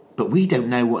 But we don't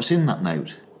know what's in that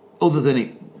note. Other than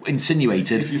it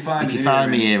insinuated, if you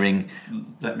find me earring...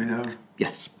 Let me know.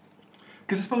 Yes.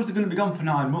 Because I suppose they're going to be gone for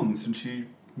 9 months and she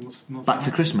must back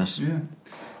for Christmas. Yeah.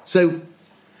 So,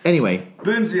 anyway...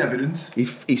 Burns the evidence.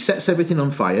 He sets everything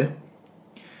on fire.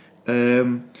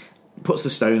 Puts the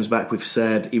stones back, we've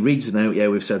said. He reads the note, yeah,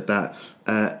 we've said that.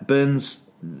 Burns...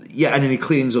 Yeah, and then he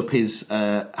cleans up his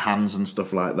hands and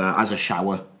stuff like that as a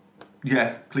shower.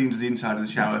 Yeah, cleans the inside of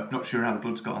the shower. Not sure how the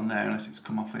blood's got on there unless it's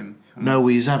come off him. No,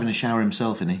 he's having a shower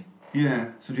himself, isn't he? Yeah,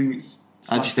 so do you think it's...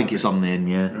 I just think it's on the in,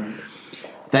 yeah. Right.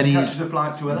 Then he catches a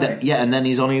flight to LA. Yeah, and then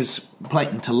he's on his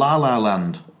plane to La La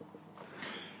Land.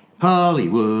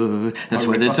 Hollywood. That's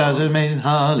where the stars are amazing.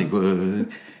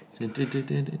 Hollywood. I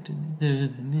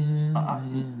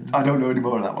don't know any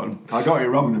more of that one. I got it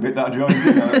wrong the bit that I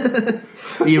joined.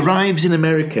 He arrives in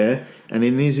America and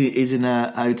he's in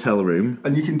a hotel room.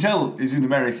 And you can tell he's in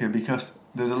America because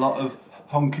there's a lot of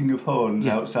honking of horns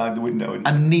outside the window.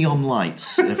 And neon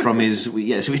lights from his...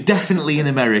 Yeah, so it's definitely in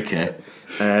America.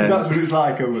 That's what it's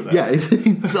like over there. Yeah,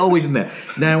 it's always in there.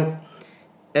 Now,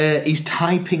 he's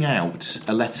typing out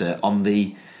a letter on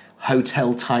the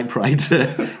hotel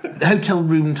typewriter, the hotel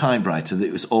room typewriter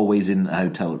that was always in a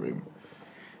hotel room.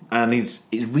 And he's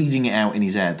reading it out in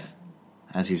his head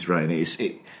as he's writing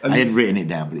it. I hadn't written it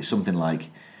down, but it's something like...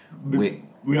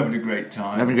 We're having a great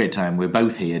time. We're having a great time. We're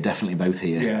both here, definitely both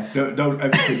here. Yeah, don't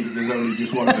ever think that there's only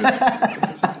just one of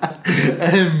us.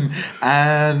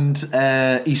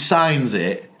 And he signs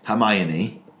it,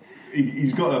 Hermione.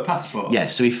 He's got a passport. Yeah,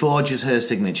 so he forges her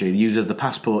signature. He uses the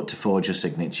passport to forge her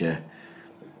signature.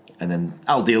 And then,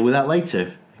 I'll deal with that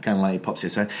later. Kind of like he pops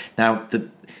his head. Now,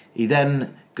 he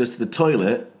then goes to the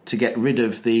toilet to get rid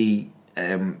of the...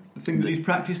 the thing that he's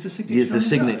practiced a signature. The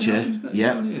signature,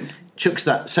 yeah. Chucks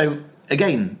that. So...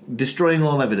 Again, destroying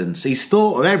all evidence. He's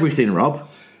thought of everything, Rob.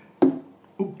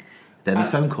 Then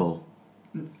a phone call.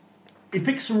 He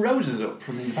picks some roses up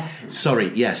from in the bathroom.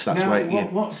 Sorry, yes, that's right.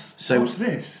 What's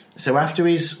this? So after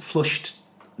he's flushed,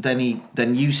 then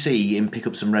you see him pick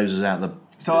up some roses out of the...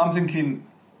 So I'm thinking,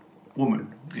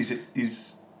 woman. He's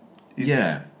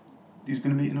yeah. He's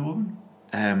going to meet a woman?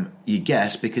 You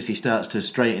guess, because he starts to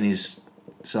straighten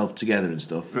himself together and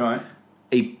stuff. Right.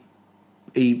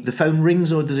 The phone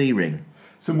rings, or does he ring?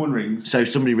 Someone rings. So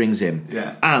somebody rings him.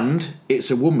 Yeah. And it's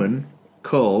a woman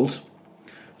called...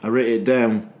 I wrote it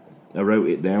down. I wrote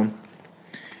it down.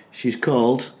 She's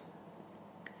called...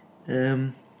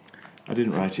 I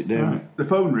didn't write it down. Right. The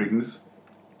phone rings,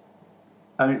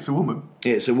 and it's a woman.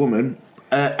 It's a woman.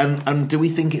 And do we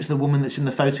think it's the woman that's in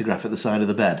the photograph at the side of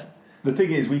the bed? The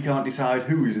thing is, we can't decide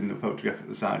who is in the photograph at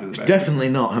the side of the bed. Definitely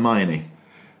not Hermione.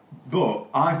 But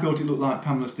I thought it looked like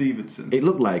Pamela Stephenson. It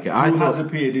looked like it. Who has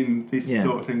appeared in this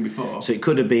sort of thing before. So it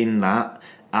could have been that.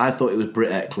 I thought it was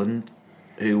Britt Ekland,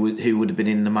 who would have been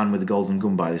in The Man with the Golden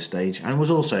Gun by this stage, and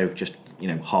was also just,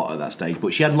 hot at that stage.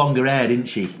 But she had longer hair, didn't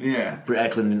she? Yeah.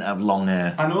 Britt Ekland didn't have long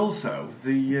hair. And also,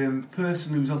 the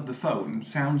person who's on the phone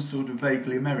sounds sort of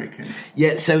vaguely American.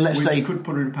 Yeah, so let's say... We could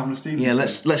put her in Pamela Stephenson. Yeah,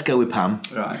 let's go with Pam.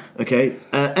 Right. Okay.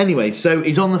 Anyway, so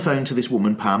he's on the phone to this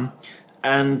woman, Pam,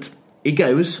 and he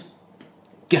goes,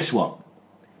 guess what?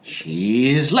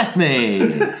 She's left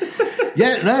me.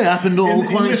 Yeah, no, it happened all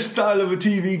quite... In the style of a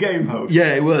TV game host.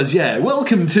 Yeah, it was, yeah.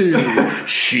 Welcome to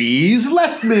She's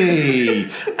Left Me.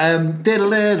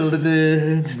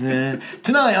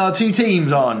 Tonight our two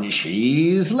teams on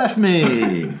She's Left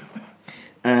Me.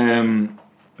 And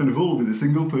we've all been a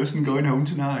single person going home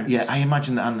tonight. Yeah, I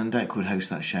imagine that Ant and Dec would host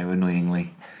that show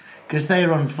annoyingly. Because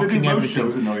they're on fucking everything.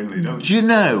 Shows annoyingly, don't Do you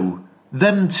know,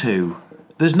 them two,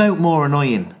 there's no more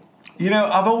annoying.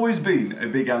 I've always been a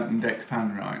big Ant and Dec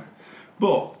fan, right?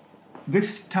 But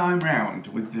this time round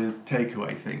with the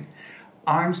takeaway thing,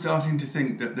 I'm starting to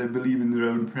think that they believe in their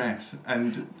own press,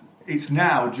 and it's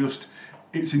now just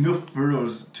it's enough for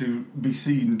us to be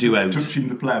seen touching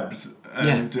the plebs,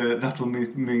 and that'll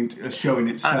mean a show in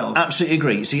itself. I absolutely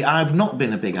agree. See, I've not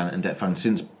been a big Ant and Dec fan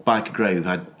since Biker Grove.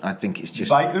 I think it's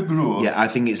just Biker Grove. Yeah, I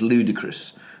think it's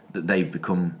ludicrous that they've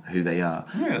become who they are.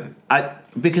 Really?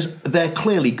 Because they're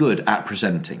clearly good at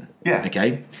presenting. Yeah.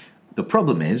 Okay. The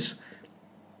problem is,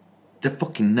 they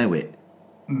fucking know it,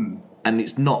 and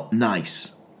it's not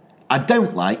nice. I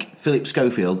don't like Philip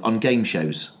Schofield on game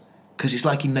shows because it's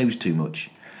like he knows too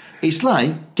much. It's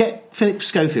like get Philip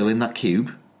Schofield in that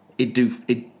cube. He'd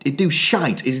do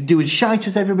shite. He'd do as shite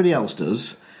as everybody else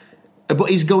does.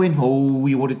 But he's going,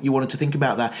 you wanted to think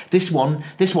about that. This one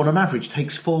on average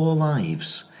takes 4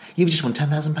 lives. You've just won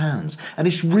 £10,000, and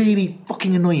it's really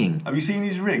fucking annoying. Have you seen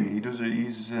his ring? He does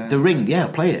it. The ring, yeah,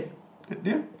 play it.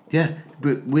 Yeah. Yeah,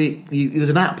 but there's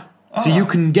an app, so you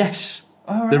can guess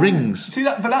the rings. See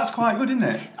that, but that's quite good, isn't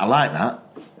it? I like that.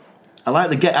 I like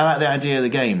the idea of the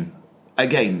game.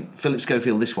 Again, Philip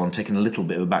Schofield, this one taking a little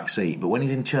bit of a back seat, but when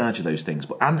he's in charge of those things.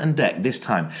 But Ant and Dec this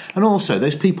time, and also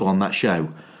those people on that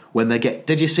show when they get.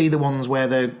 Did you see the ones where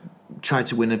they tried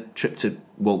to win a trip to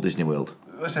Walt Disney World?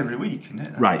 That's every week, isn't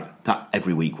it? Right, that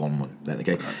every week one. Then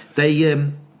again, they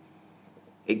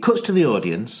it cuts to the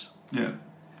audience. Yeah.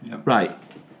 Right.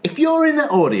 If you're in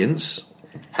that audience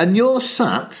and you're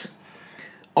sat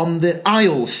on the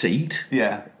aisle seat,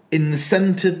 in the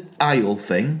centred aisle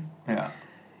thing,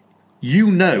 you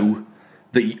know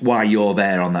why you're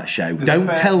there on that show. Don't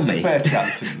tell me. Fair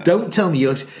chance, isn't there? Don't tell me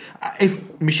you're.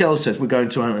 If Michelle says we're going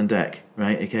to Ant and Dec,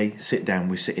 right? Okay, sit down.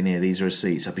 We're sitting here. These are our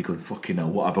seats. I'd be going, fucking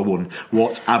hell. What have I won?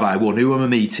 What have I won? Who am I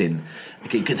meeting?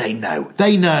 Okay, they know.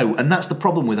 They know, and that's the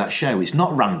problem with that show. It's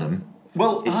not random.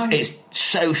 Well, it's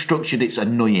so structured. It's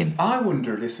annoying. I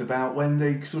wonder this about when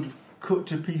they sort of cut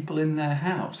to people in their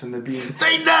house and they're being.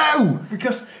 They know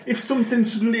Because if something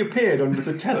suddenly appeared under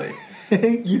the telly.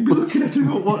 You'd be looking at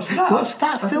him, what's that? What's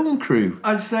that film crew?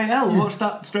 I'd say, what's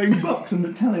that strange box on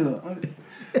the telly? Look?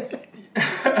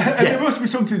 There must be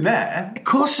something there. Of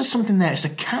course there's something there. It's a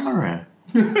camera.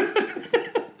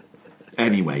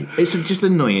 Anyway, it's just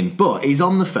annoying. But he's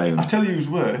on the phone. I tell you who's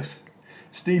worse.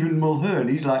 Stephen Mulhern.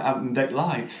 He's like Ant and Dec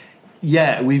light.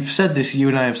 Yeah, we've said this. You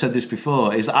and I have said this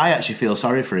before. I actually feel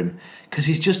sorry for him because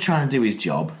he's just trying to do his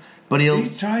job. But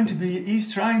he's trying to be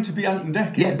Ant and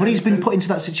Dec. Yeah, but he's been put into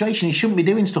that situation. He shouldn't be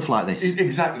doing stuff like this.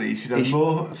 Exactly. He should have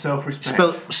more self-respect.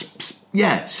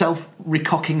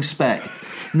 Self-recocking spect.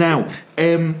 Now,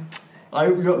 I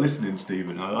hope you're not listening,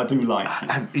 Stephen. I do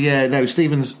like you. No,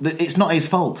 Stephen's. It's not his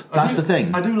fault. That's the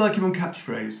thing. I do like him on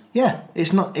catchphrase. Yeah,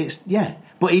 it's not.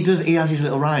 But he does. He has his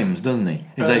little rhymes, doesn't he?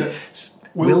 He's like,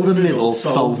 will the middle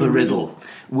solve the riddle?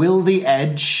 Will the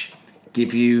edge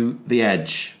give you the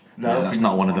edge? No, that's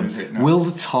not one of them. No. Will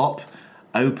the top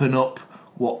open up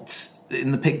what's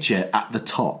in the picture at the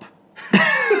top?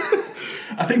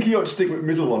 I think he ought to stick with the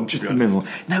middle one. Just the middle.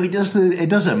 No, he does. It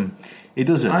doesn't.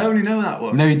 I only know that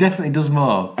one. No, he definitely does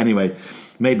more. Anyway,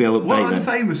 maybe I'll update What are them.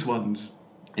 the famous ones?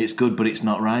 It's good, but it's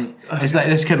not right. It's like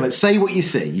this kind of like, say what you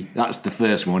see. That's the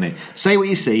first one. Say what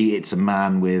you see. It's a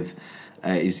man with.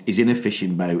 He's in a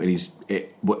fishing boat and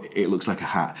it looks like a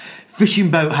hat.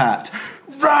 Fishing boat hat.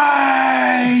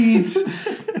 Right!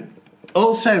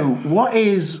 Also, what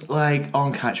is like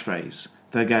on catchphrase?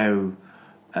 They go,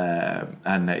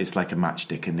 and it's like a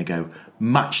matchstick, and they go,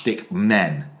 matchstick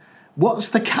men. What's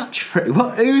the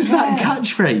catchphrase? Who's that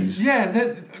catchphrase?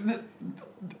 Yeah,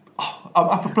 I'm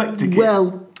apoplectic.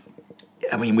 Well,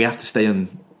 I mean, we have to stay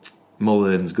on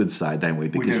Mullen's good side, don't we?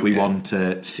 Because we want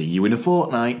to see you in a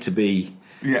fortnight to be...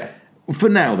 Yeah. For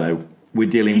now, though, we're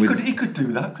dealing with... He could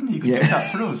do that, couldn't he? He could do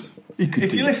that for us.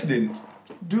 If you're listening,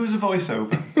 do us a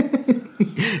voiceover.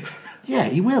 Yeah,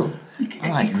 he will. I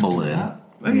like Mullen.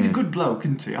 He's a good bloke,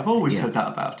 isn't he? I've always said that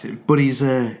about him. But he's...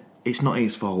 it's not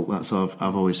his fault, that's what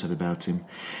I've always said about him.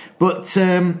 But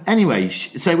anyway,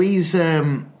 so he's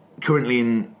currently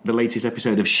in the latest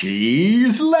episode of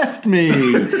She's Left Me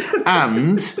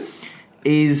and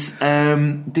is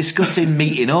discussing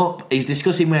meeting up. He's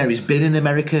discussing where he's been in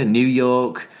America, New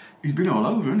York. He's been all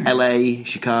over, hasn't he? LA,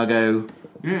 Chicago.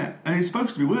 Yeah, and he's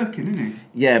supposed to be working, isn't he?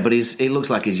 Yeah, but it looks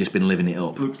like he's just been living it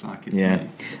up. Looks like it, yeah.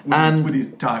 With his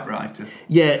typewriter.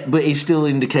 Yeah, but he's still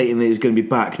indicating that he's going to be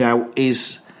back. Now,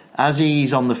 as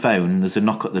he's on the phone, there's a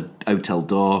knock at the hotel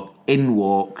door. In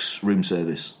walks room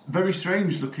service. Very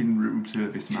strange looking room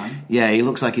service man. Yeah, he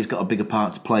looks like he's got a bigger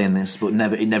part to play in this, but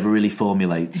it never really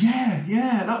formulates.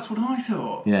 Yeah, that's what I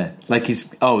thought. Yeah, like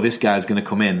this guy's going to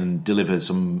come in and deliver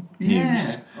some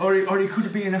news. Or he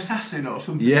could be an assassin or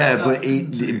something. Yeah, like that,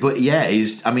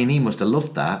 he must have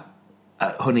loved that.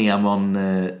 Honey, I'm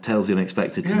on Tales the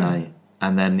Unexpected tonight,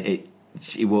 and then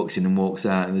he walks in and walks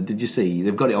out. And did you see?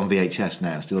 They've got it on VHS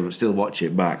now. Still watch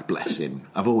it back. Bless him.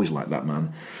 I've always liked that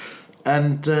man.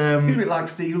 And he's a bit like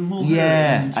Stephen Mulhern.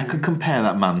 Yeah, I could compare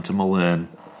that man to Mulhern,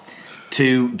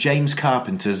 to James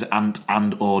Carpenter's Ant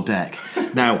and or Deck.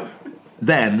 Now,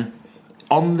 then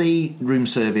on the room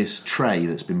service tray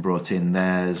that's been brought in,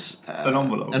 there's an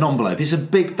envelope. An envelope. It's a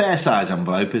big, fair size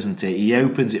envelope, isn't it? He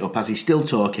opens it up as he's still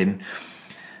talking,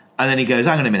 and then he goes,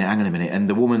 "Hang on a minute," and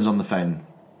the woman's on the phone,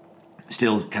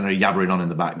 still kind of yabbering on in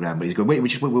the background, but he's going, wait,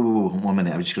 1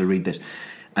 minute, I'm just going to read this.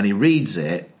 And he reads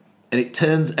it, and it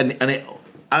turns,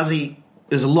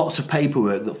 there's lots of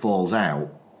paperwork that falls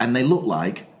out, and they look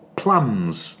like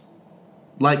plans.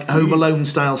 Like Home Alone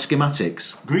style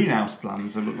schematics. Greenhouse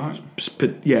plans, they look like.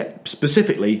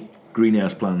 Specifically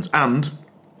greenhouse plans and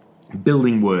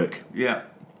building work. Yeah.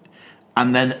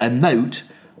 And then a note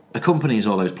accompanies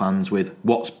all those plans with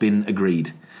what's been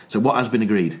agreed. So what has been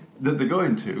agreed? That they're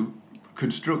going to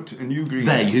construct a new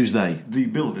greenhouse. They? Who's they? The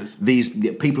builders. These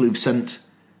people who've sent...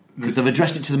 Because they've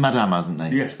addressed it to the madam, haven't they?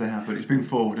 Yes, they have, but it's been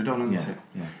forwarded on, hasn't it?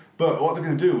 Yeah. But what they're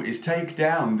going to do is take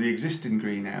down the existing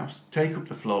greenhouse, take up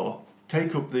the floor,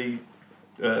 take up the...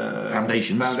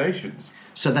 Foundations.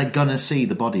 So they're going to see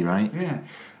the body, right? Yeah.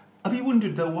 Have you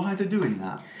wondered, though, why they're doing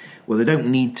that? Well, they don't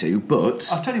need to, but...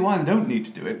 I'll tell you why they don't need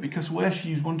to do it, because where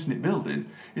she's wanting it building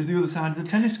is the other side of the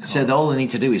tennis court. So all they need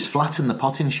to do is flatten the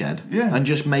potting shed and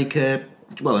just make an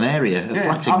area of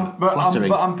flattering.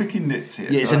 But I'm picking nits here.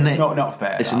 Yeah, so it's not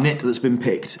fair. It's a nit that's been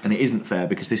picked, and it isn't fair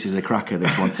because this is a cracker,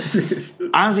 this one.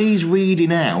 As he's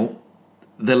reading out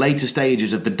the later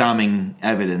stages of the damning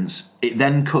evidence, it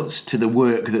then cuts to the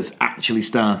work that's actually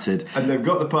started. And they've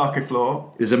got the parquet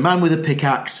floor. There's a man with a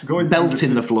pickaxe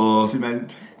belting the floor.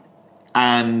 Cement.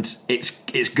 And it's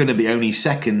going to be only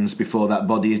seconds before that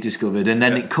body is discovered. And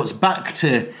then it cuts back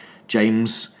to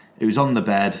James, who's on the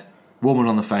bed, woman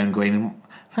on the phone going...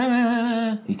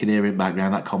 You can hear it in the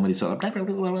background, that comedy sort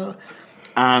of...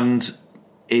 And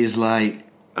is like,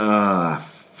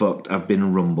 fuck, I've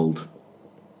been rumbled.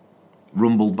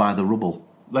 Rumbled by the rubble.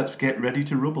 Let's get ready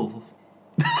to rubble.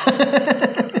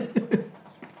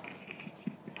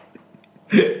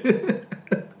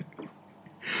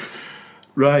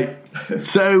 Right.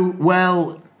 So,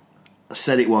 well,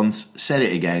 said it once, said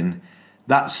it again.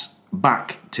 That's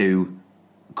back to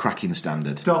cracking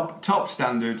standard. Top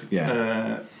standard.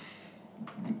 Yeah.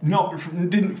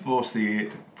 Didn't foresee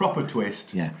it. Proper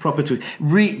twist. Yeah, proper twist.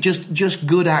 Just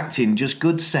good acting, just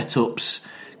good setups.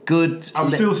 Good.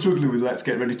 I'm still struggling with Let's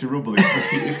Get Ready to Rubble.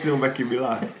 It's still making me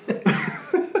laugh.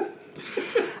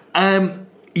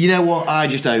 You know what? I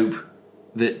just hope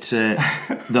that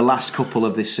the last couple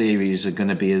of this series are going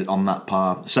to be on that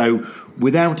par. So,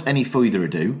 without any further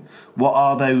ado,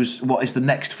 what is the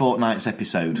next fortnight's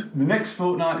episode? The next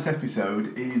fortnight's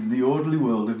episode is The Orderly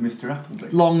World of Mr. Appleby.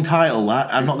 Long title,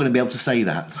 that. I'm not going to be able to say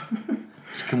that.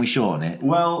 So can we shorten it?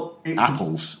 Well, it's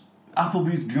Apples.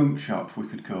 Appleby's Junk Shop, we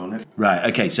could call it.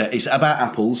 Right, okay, so it's about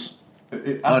apples. No,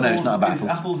 it's not about apples.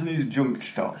 Apples in his junk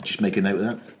shop. Just make a note of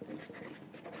that.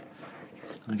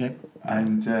 Okay.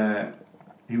 And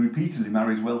he repeatedly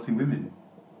marries wealthy women.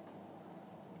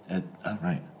 Oh,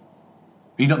 right.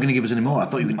 You're not going to give us any more? I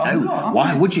thought you were going to. I'm No. not,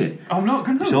 Why would you? I'm not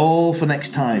going to. It's all for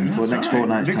next time, for next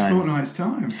fortnight's next time. fortnight's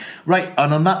time. Right,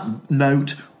 and on that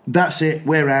note, that's it.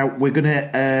 We're out. We're going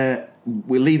to...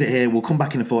 we'll leave it here. We'll come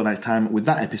back in a fortnight's time with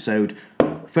that episode.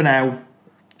 For now,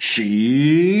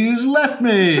 she's left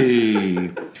me.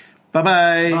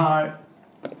 Bye-bye. Bye.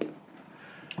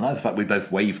 I like the fact we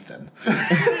both waved then.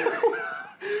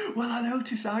 Well, I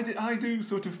noticed I do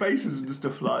sort of faces and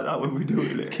stuff like that when we're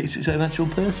doing it. It's its own actual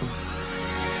person.